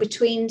we call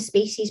between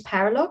species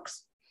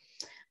paralogs.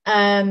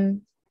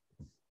 So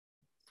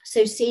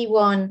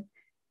C1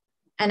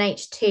 and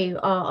H2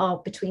 are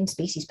between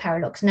species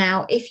paralogs.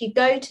 Now, if you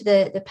go to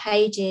the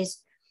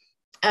pages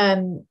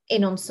in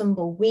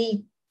Ensembl,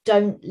 we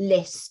don't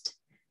list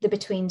the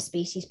between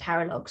species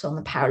paralogs on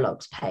the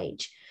paralogs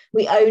page.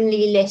 We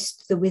only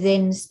list the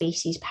within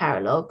species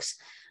paralogs.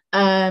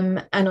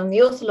 And on the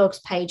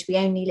orthologs page, we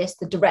only list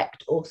the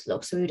direct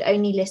orthologs. So we would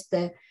only list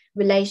the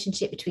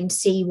relationship between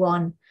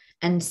C1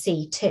 and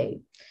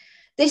C2.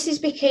 This is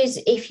because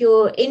if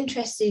you're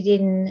interested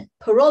in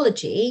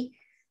porology,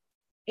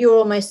 you're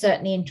almost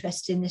certainly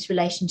interested in this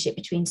relationship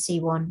between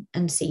C1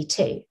 and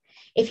C2.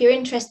 If you're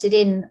interested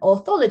in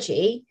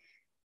orthology,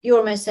 you're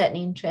almost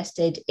certainly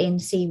interested in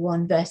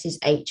C1 versus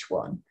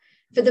H1.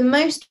 For the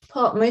most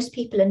part, most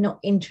people are not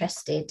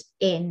interested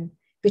in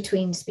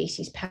between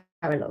species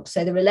paralogs.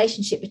 So the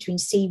relationship between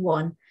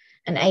C1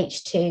 and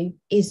H2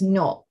 is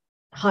not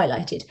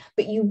highlighted,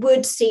 but you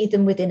would see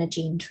them within a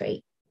gene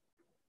tree.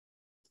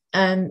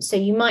 So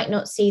you might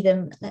not see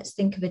them. Let's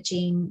think of a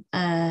gene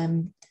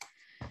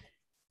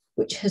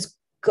which has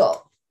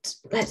got,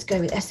 let's go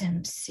with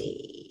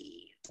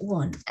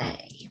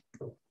SMC1A.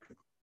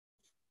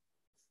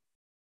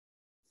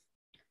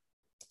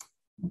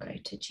 We'll go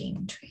to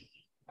gene tree.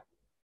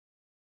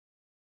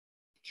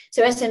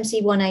 So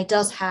SMC1A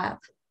does have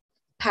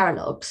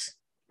paralogs,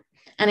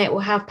 and it will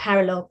have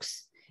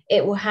paralogs.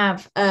 It will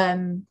have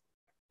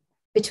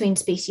between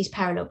species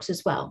paralogs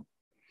as well.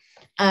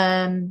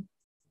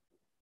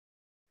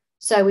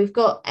 So we've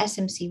got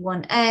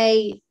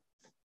SMC1A.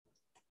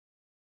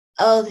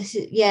 Oh, this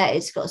is, yeah,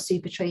 it's got a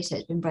super tree, so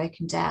it's been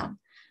broken down.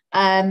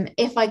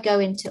 If I go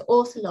into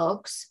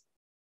orthologs,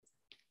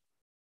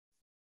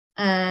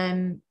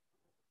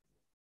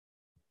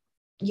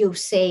 you'll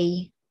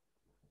see,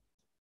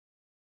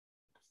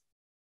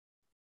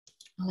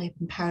 I'll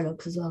open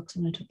paralogs as well because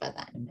I'm going to talk about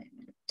that in a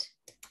moment.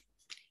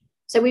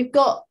 So we've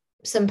got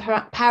some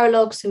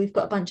paralogs, so we've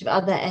got a bunch of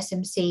other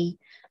SMC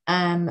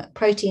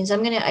proteins.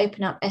 I'm going to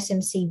open up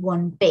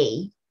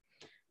SMC1B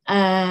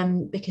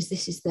because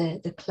this is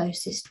the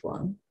closest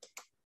one,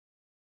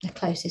 the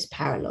closest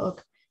paralog.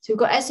 So we've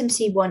got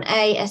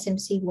SMC1A,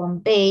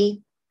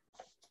 SMC1B,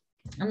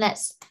 and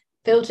let's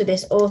filter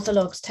this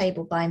orthologs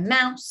table by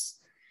mouse.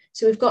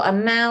 So we've got a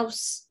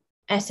mouse,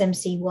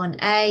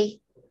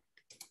 SMC1A,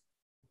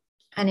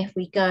 and if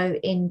we go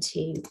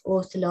into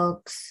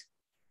orthologs,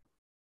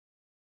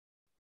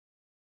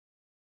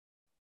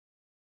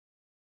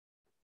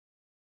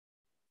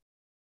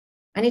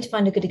 I need to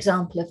find a good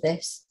example of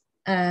this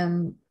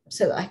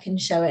so that I can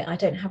show it. I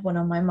don't have one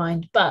on my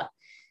mind, but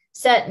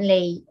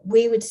certainly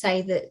we would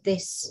say that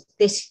this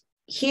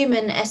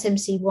human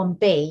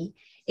SMC1B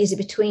is a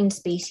between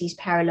species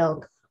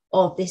paralog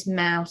of this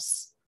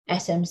mouse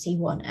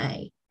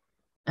SMC1A.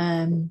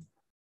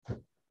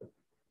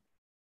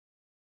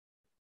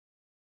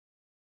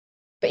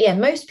 But yeah,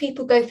 most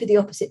people go for the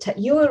opposite.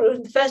 You're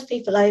the first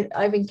people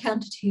I've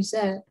encountered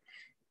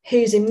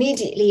who's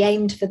immediately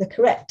aimed for the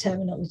correct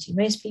terminology.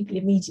 Most people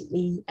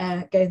immediately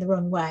go the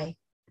wrong way.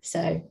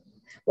 So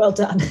well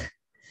done.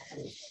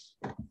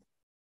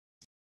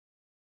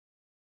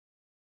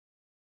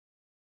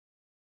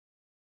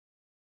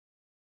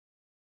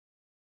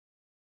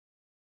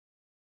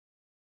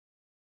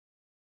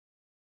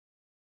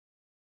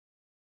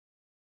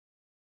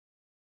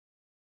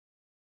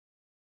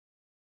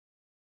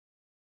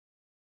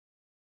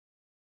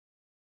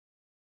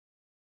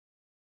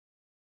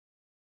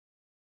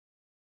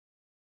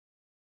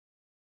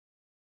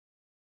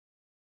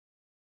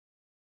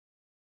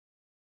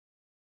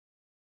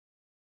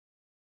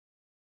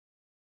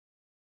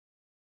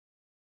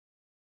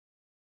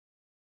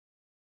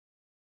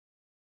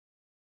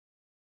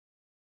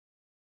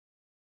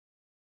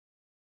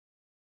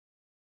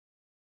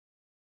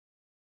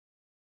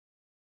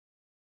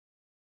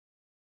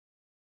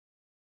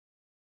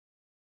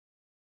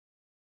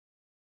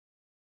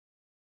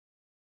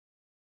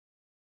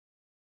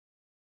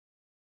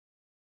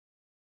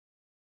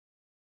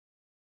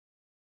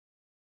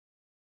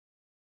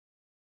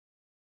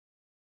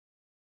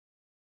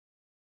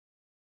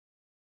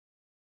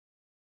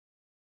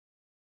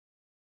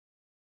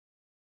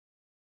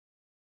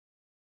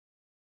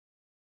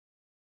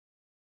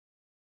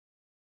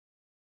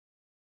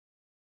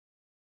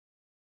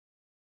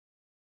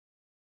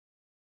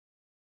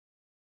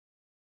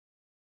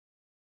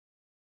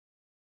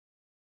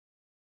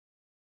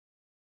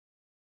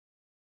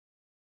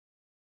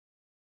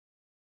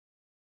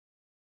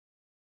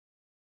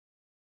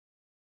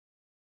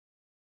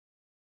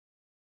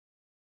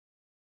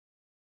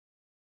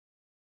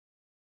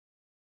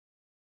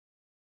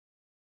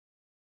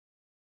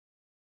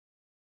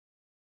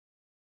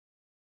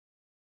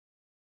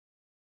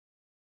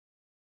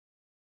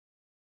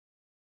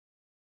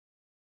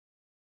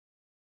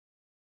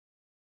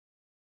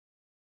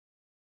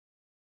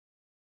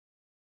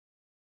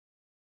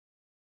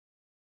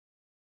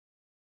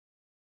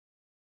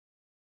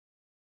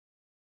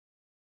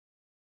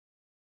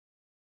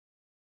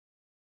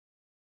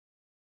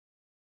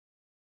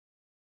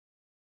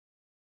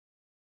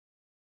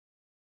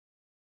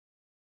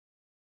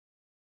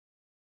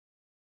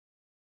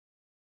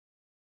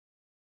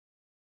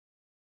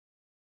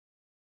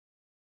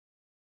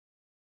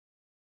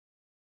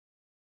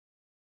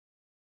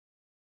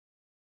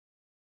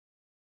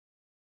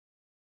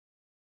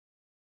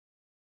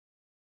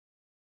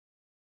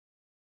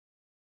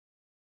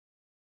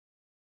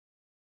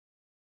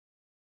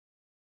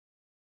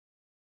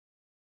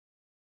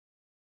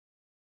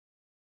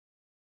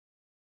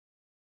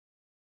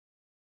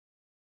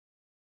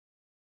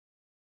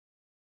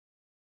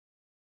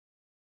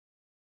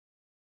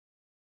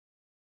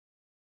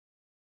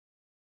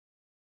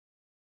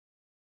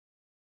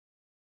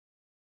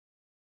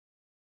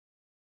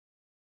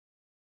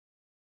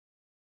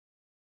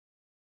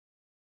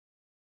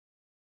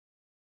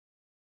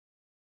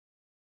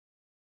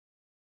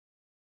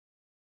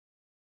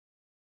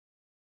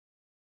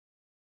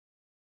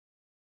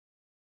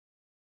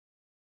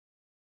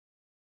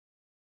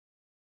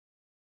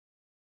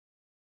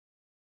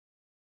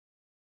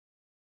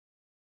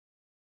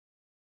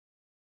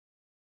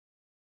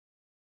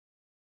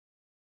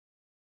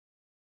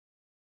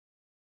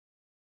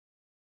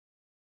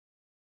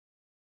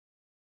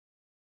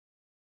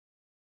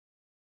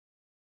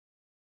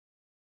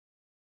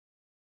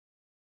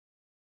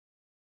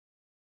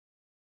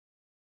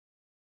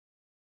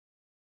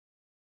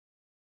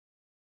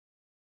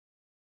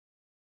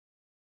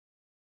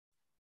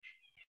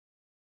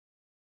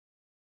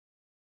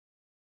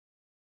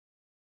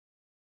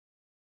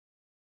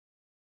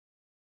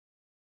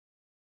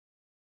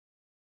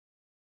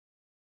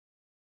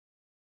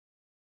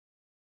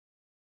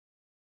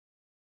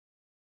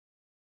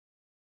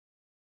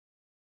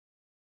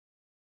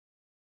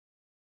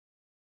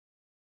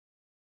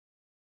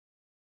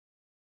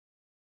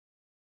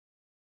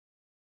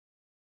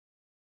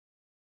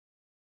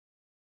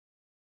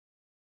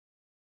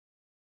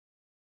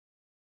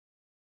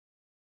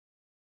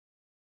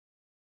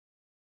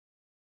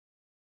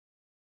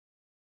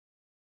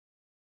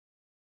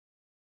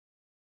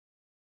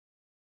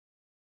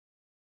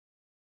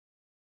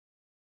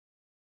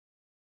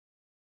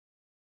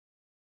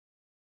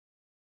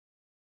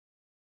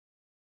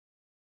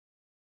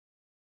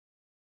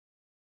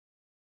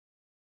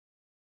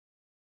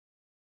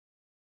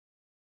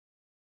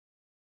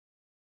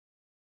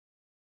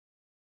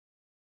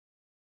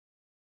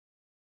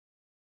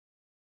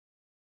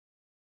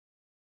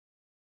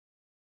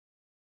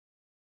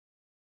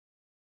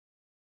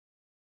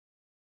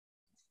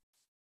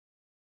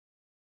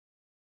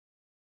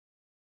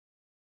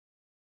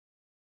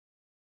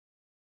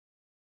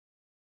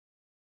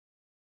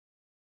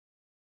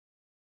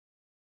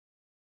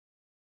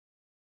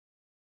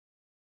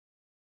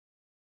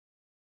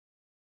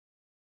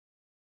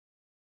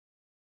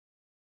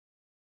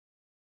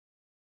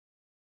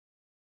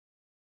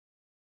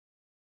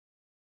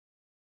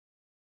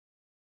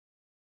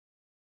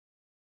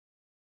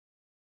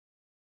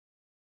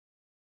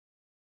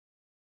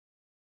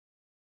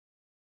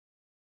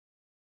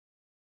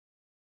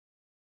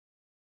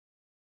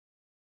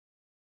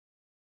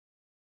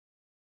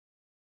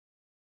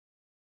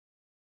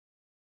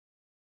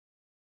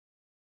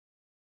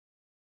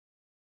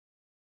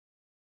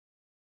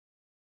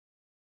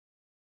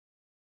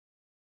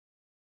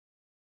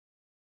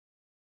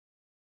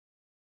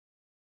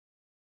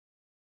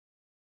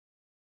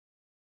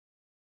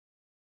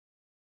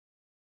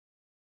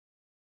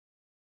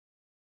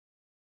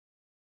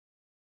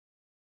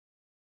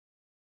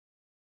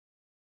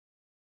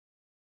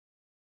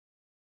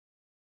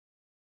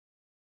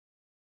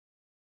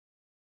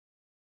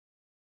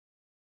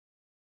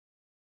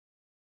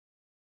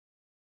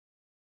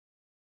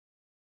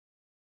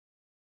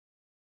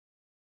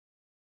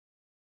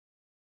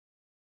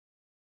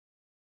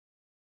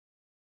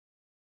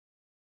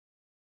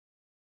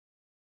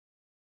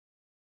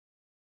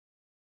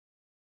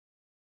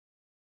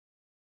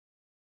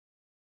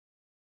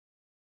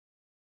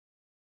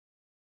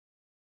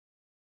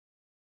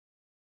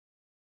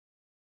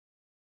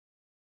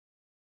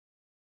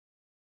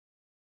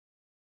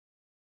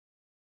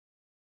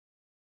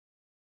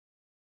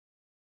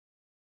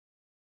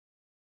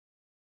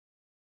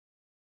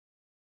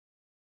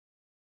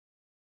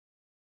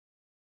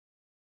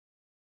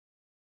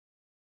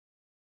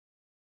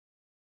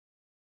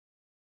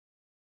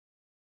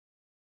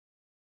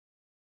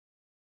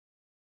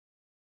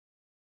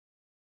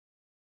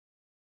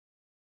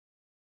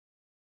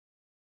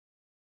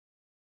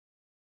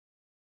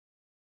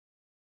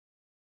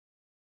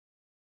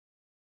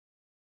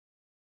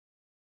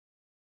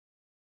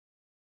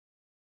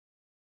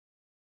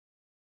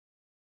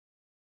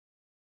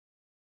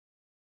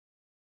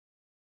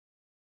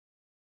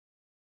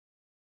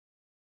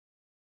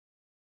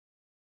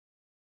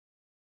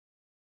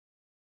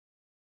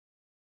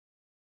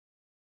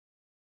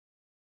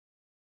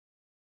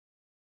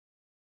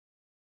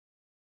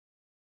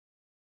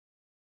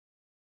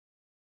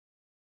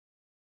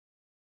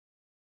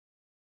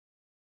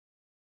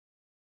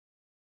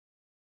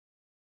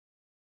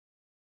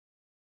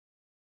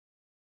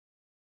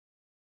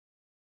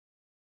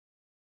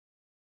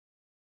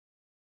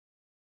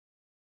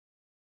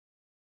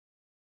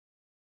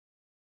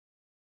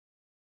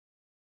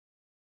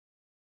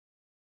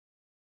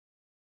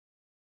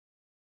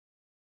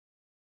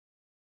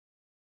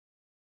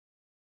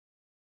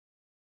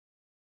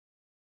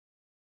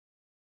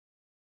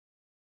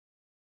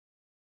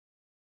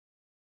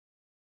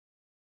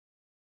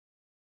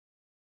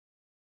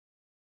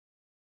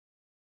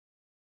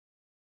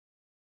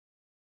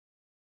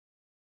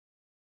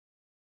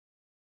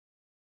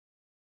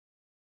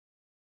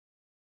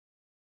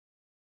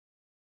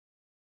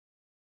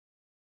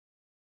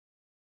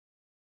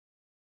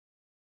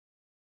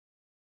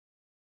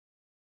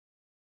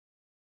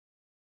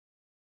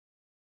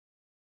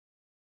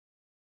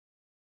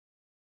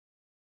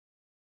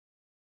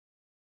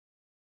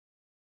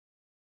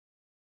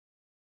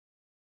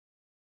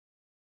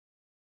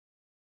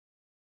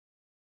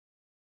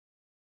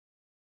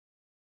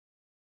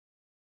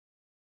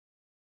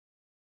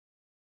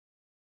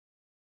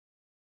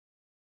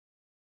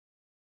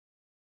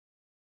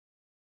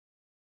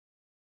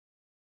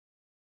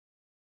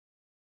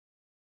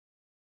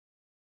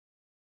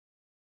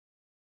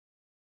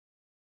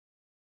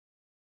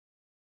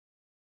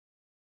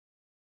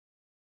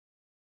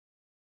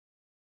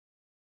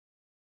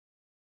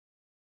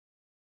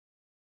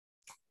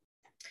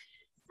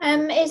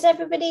 Is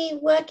everybody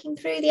working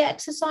through the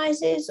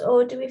exercises,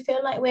 or do we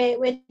feel like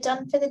we're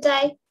done for the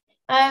day?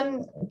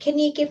 Can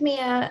you give me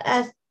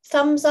a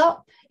thumbs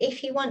up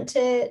if you want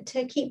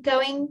to keep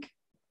going,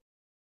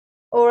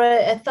 or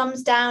a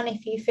thumbs down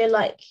if you feel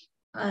like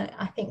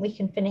I think we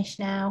can finish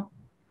now?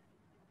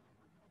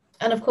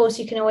 And of course,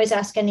 you can always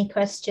ask any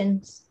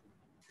questions.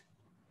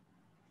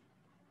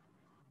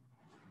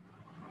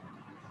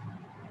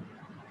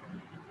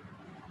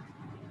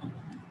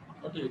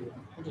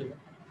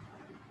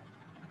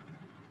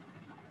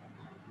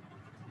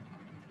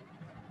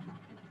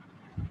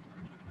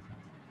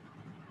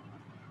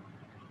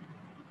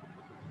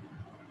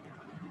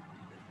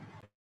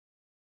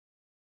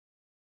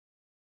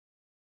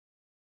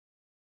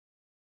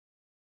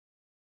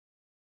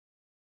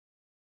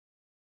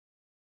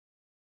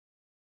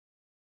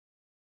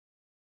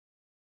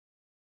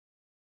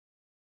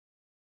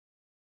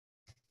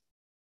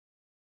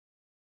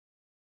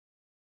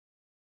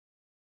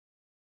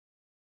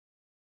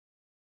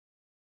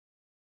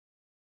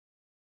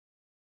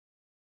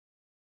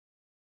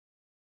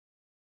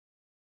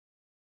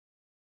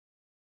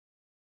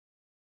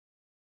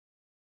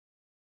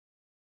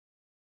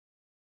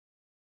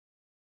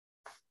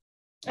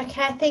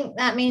 Okay, I think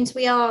that means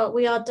we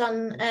are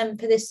done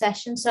for this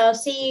session. So I'll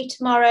see you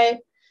tomorrow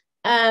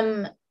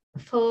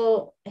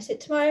for, is it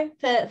tomorrow?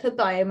 For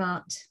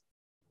Biomart.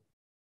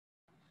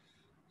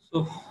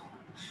 So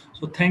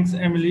thanks,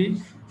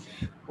 Emily,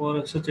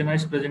 for such a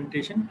nice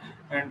presentation,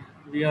 and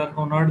we are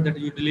honored that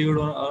you delivered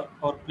on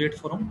our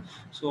platform.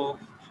 So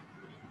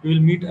we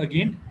will meet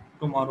again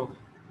tomorrow.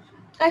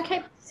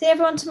 Okay, see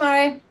everyone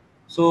tomorrow.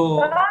 So,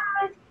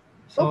 Bye.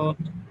 so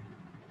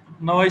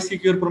now I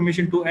seek your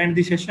permission to end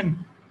the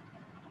session.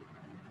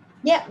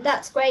 Yeah,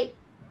 that's great.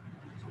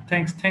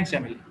 Thanks,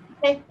 Emily.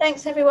 Okay,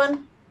 thanks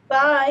everyone.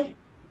 Bye.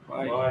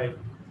 Bye.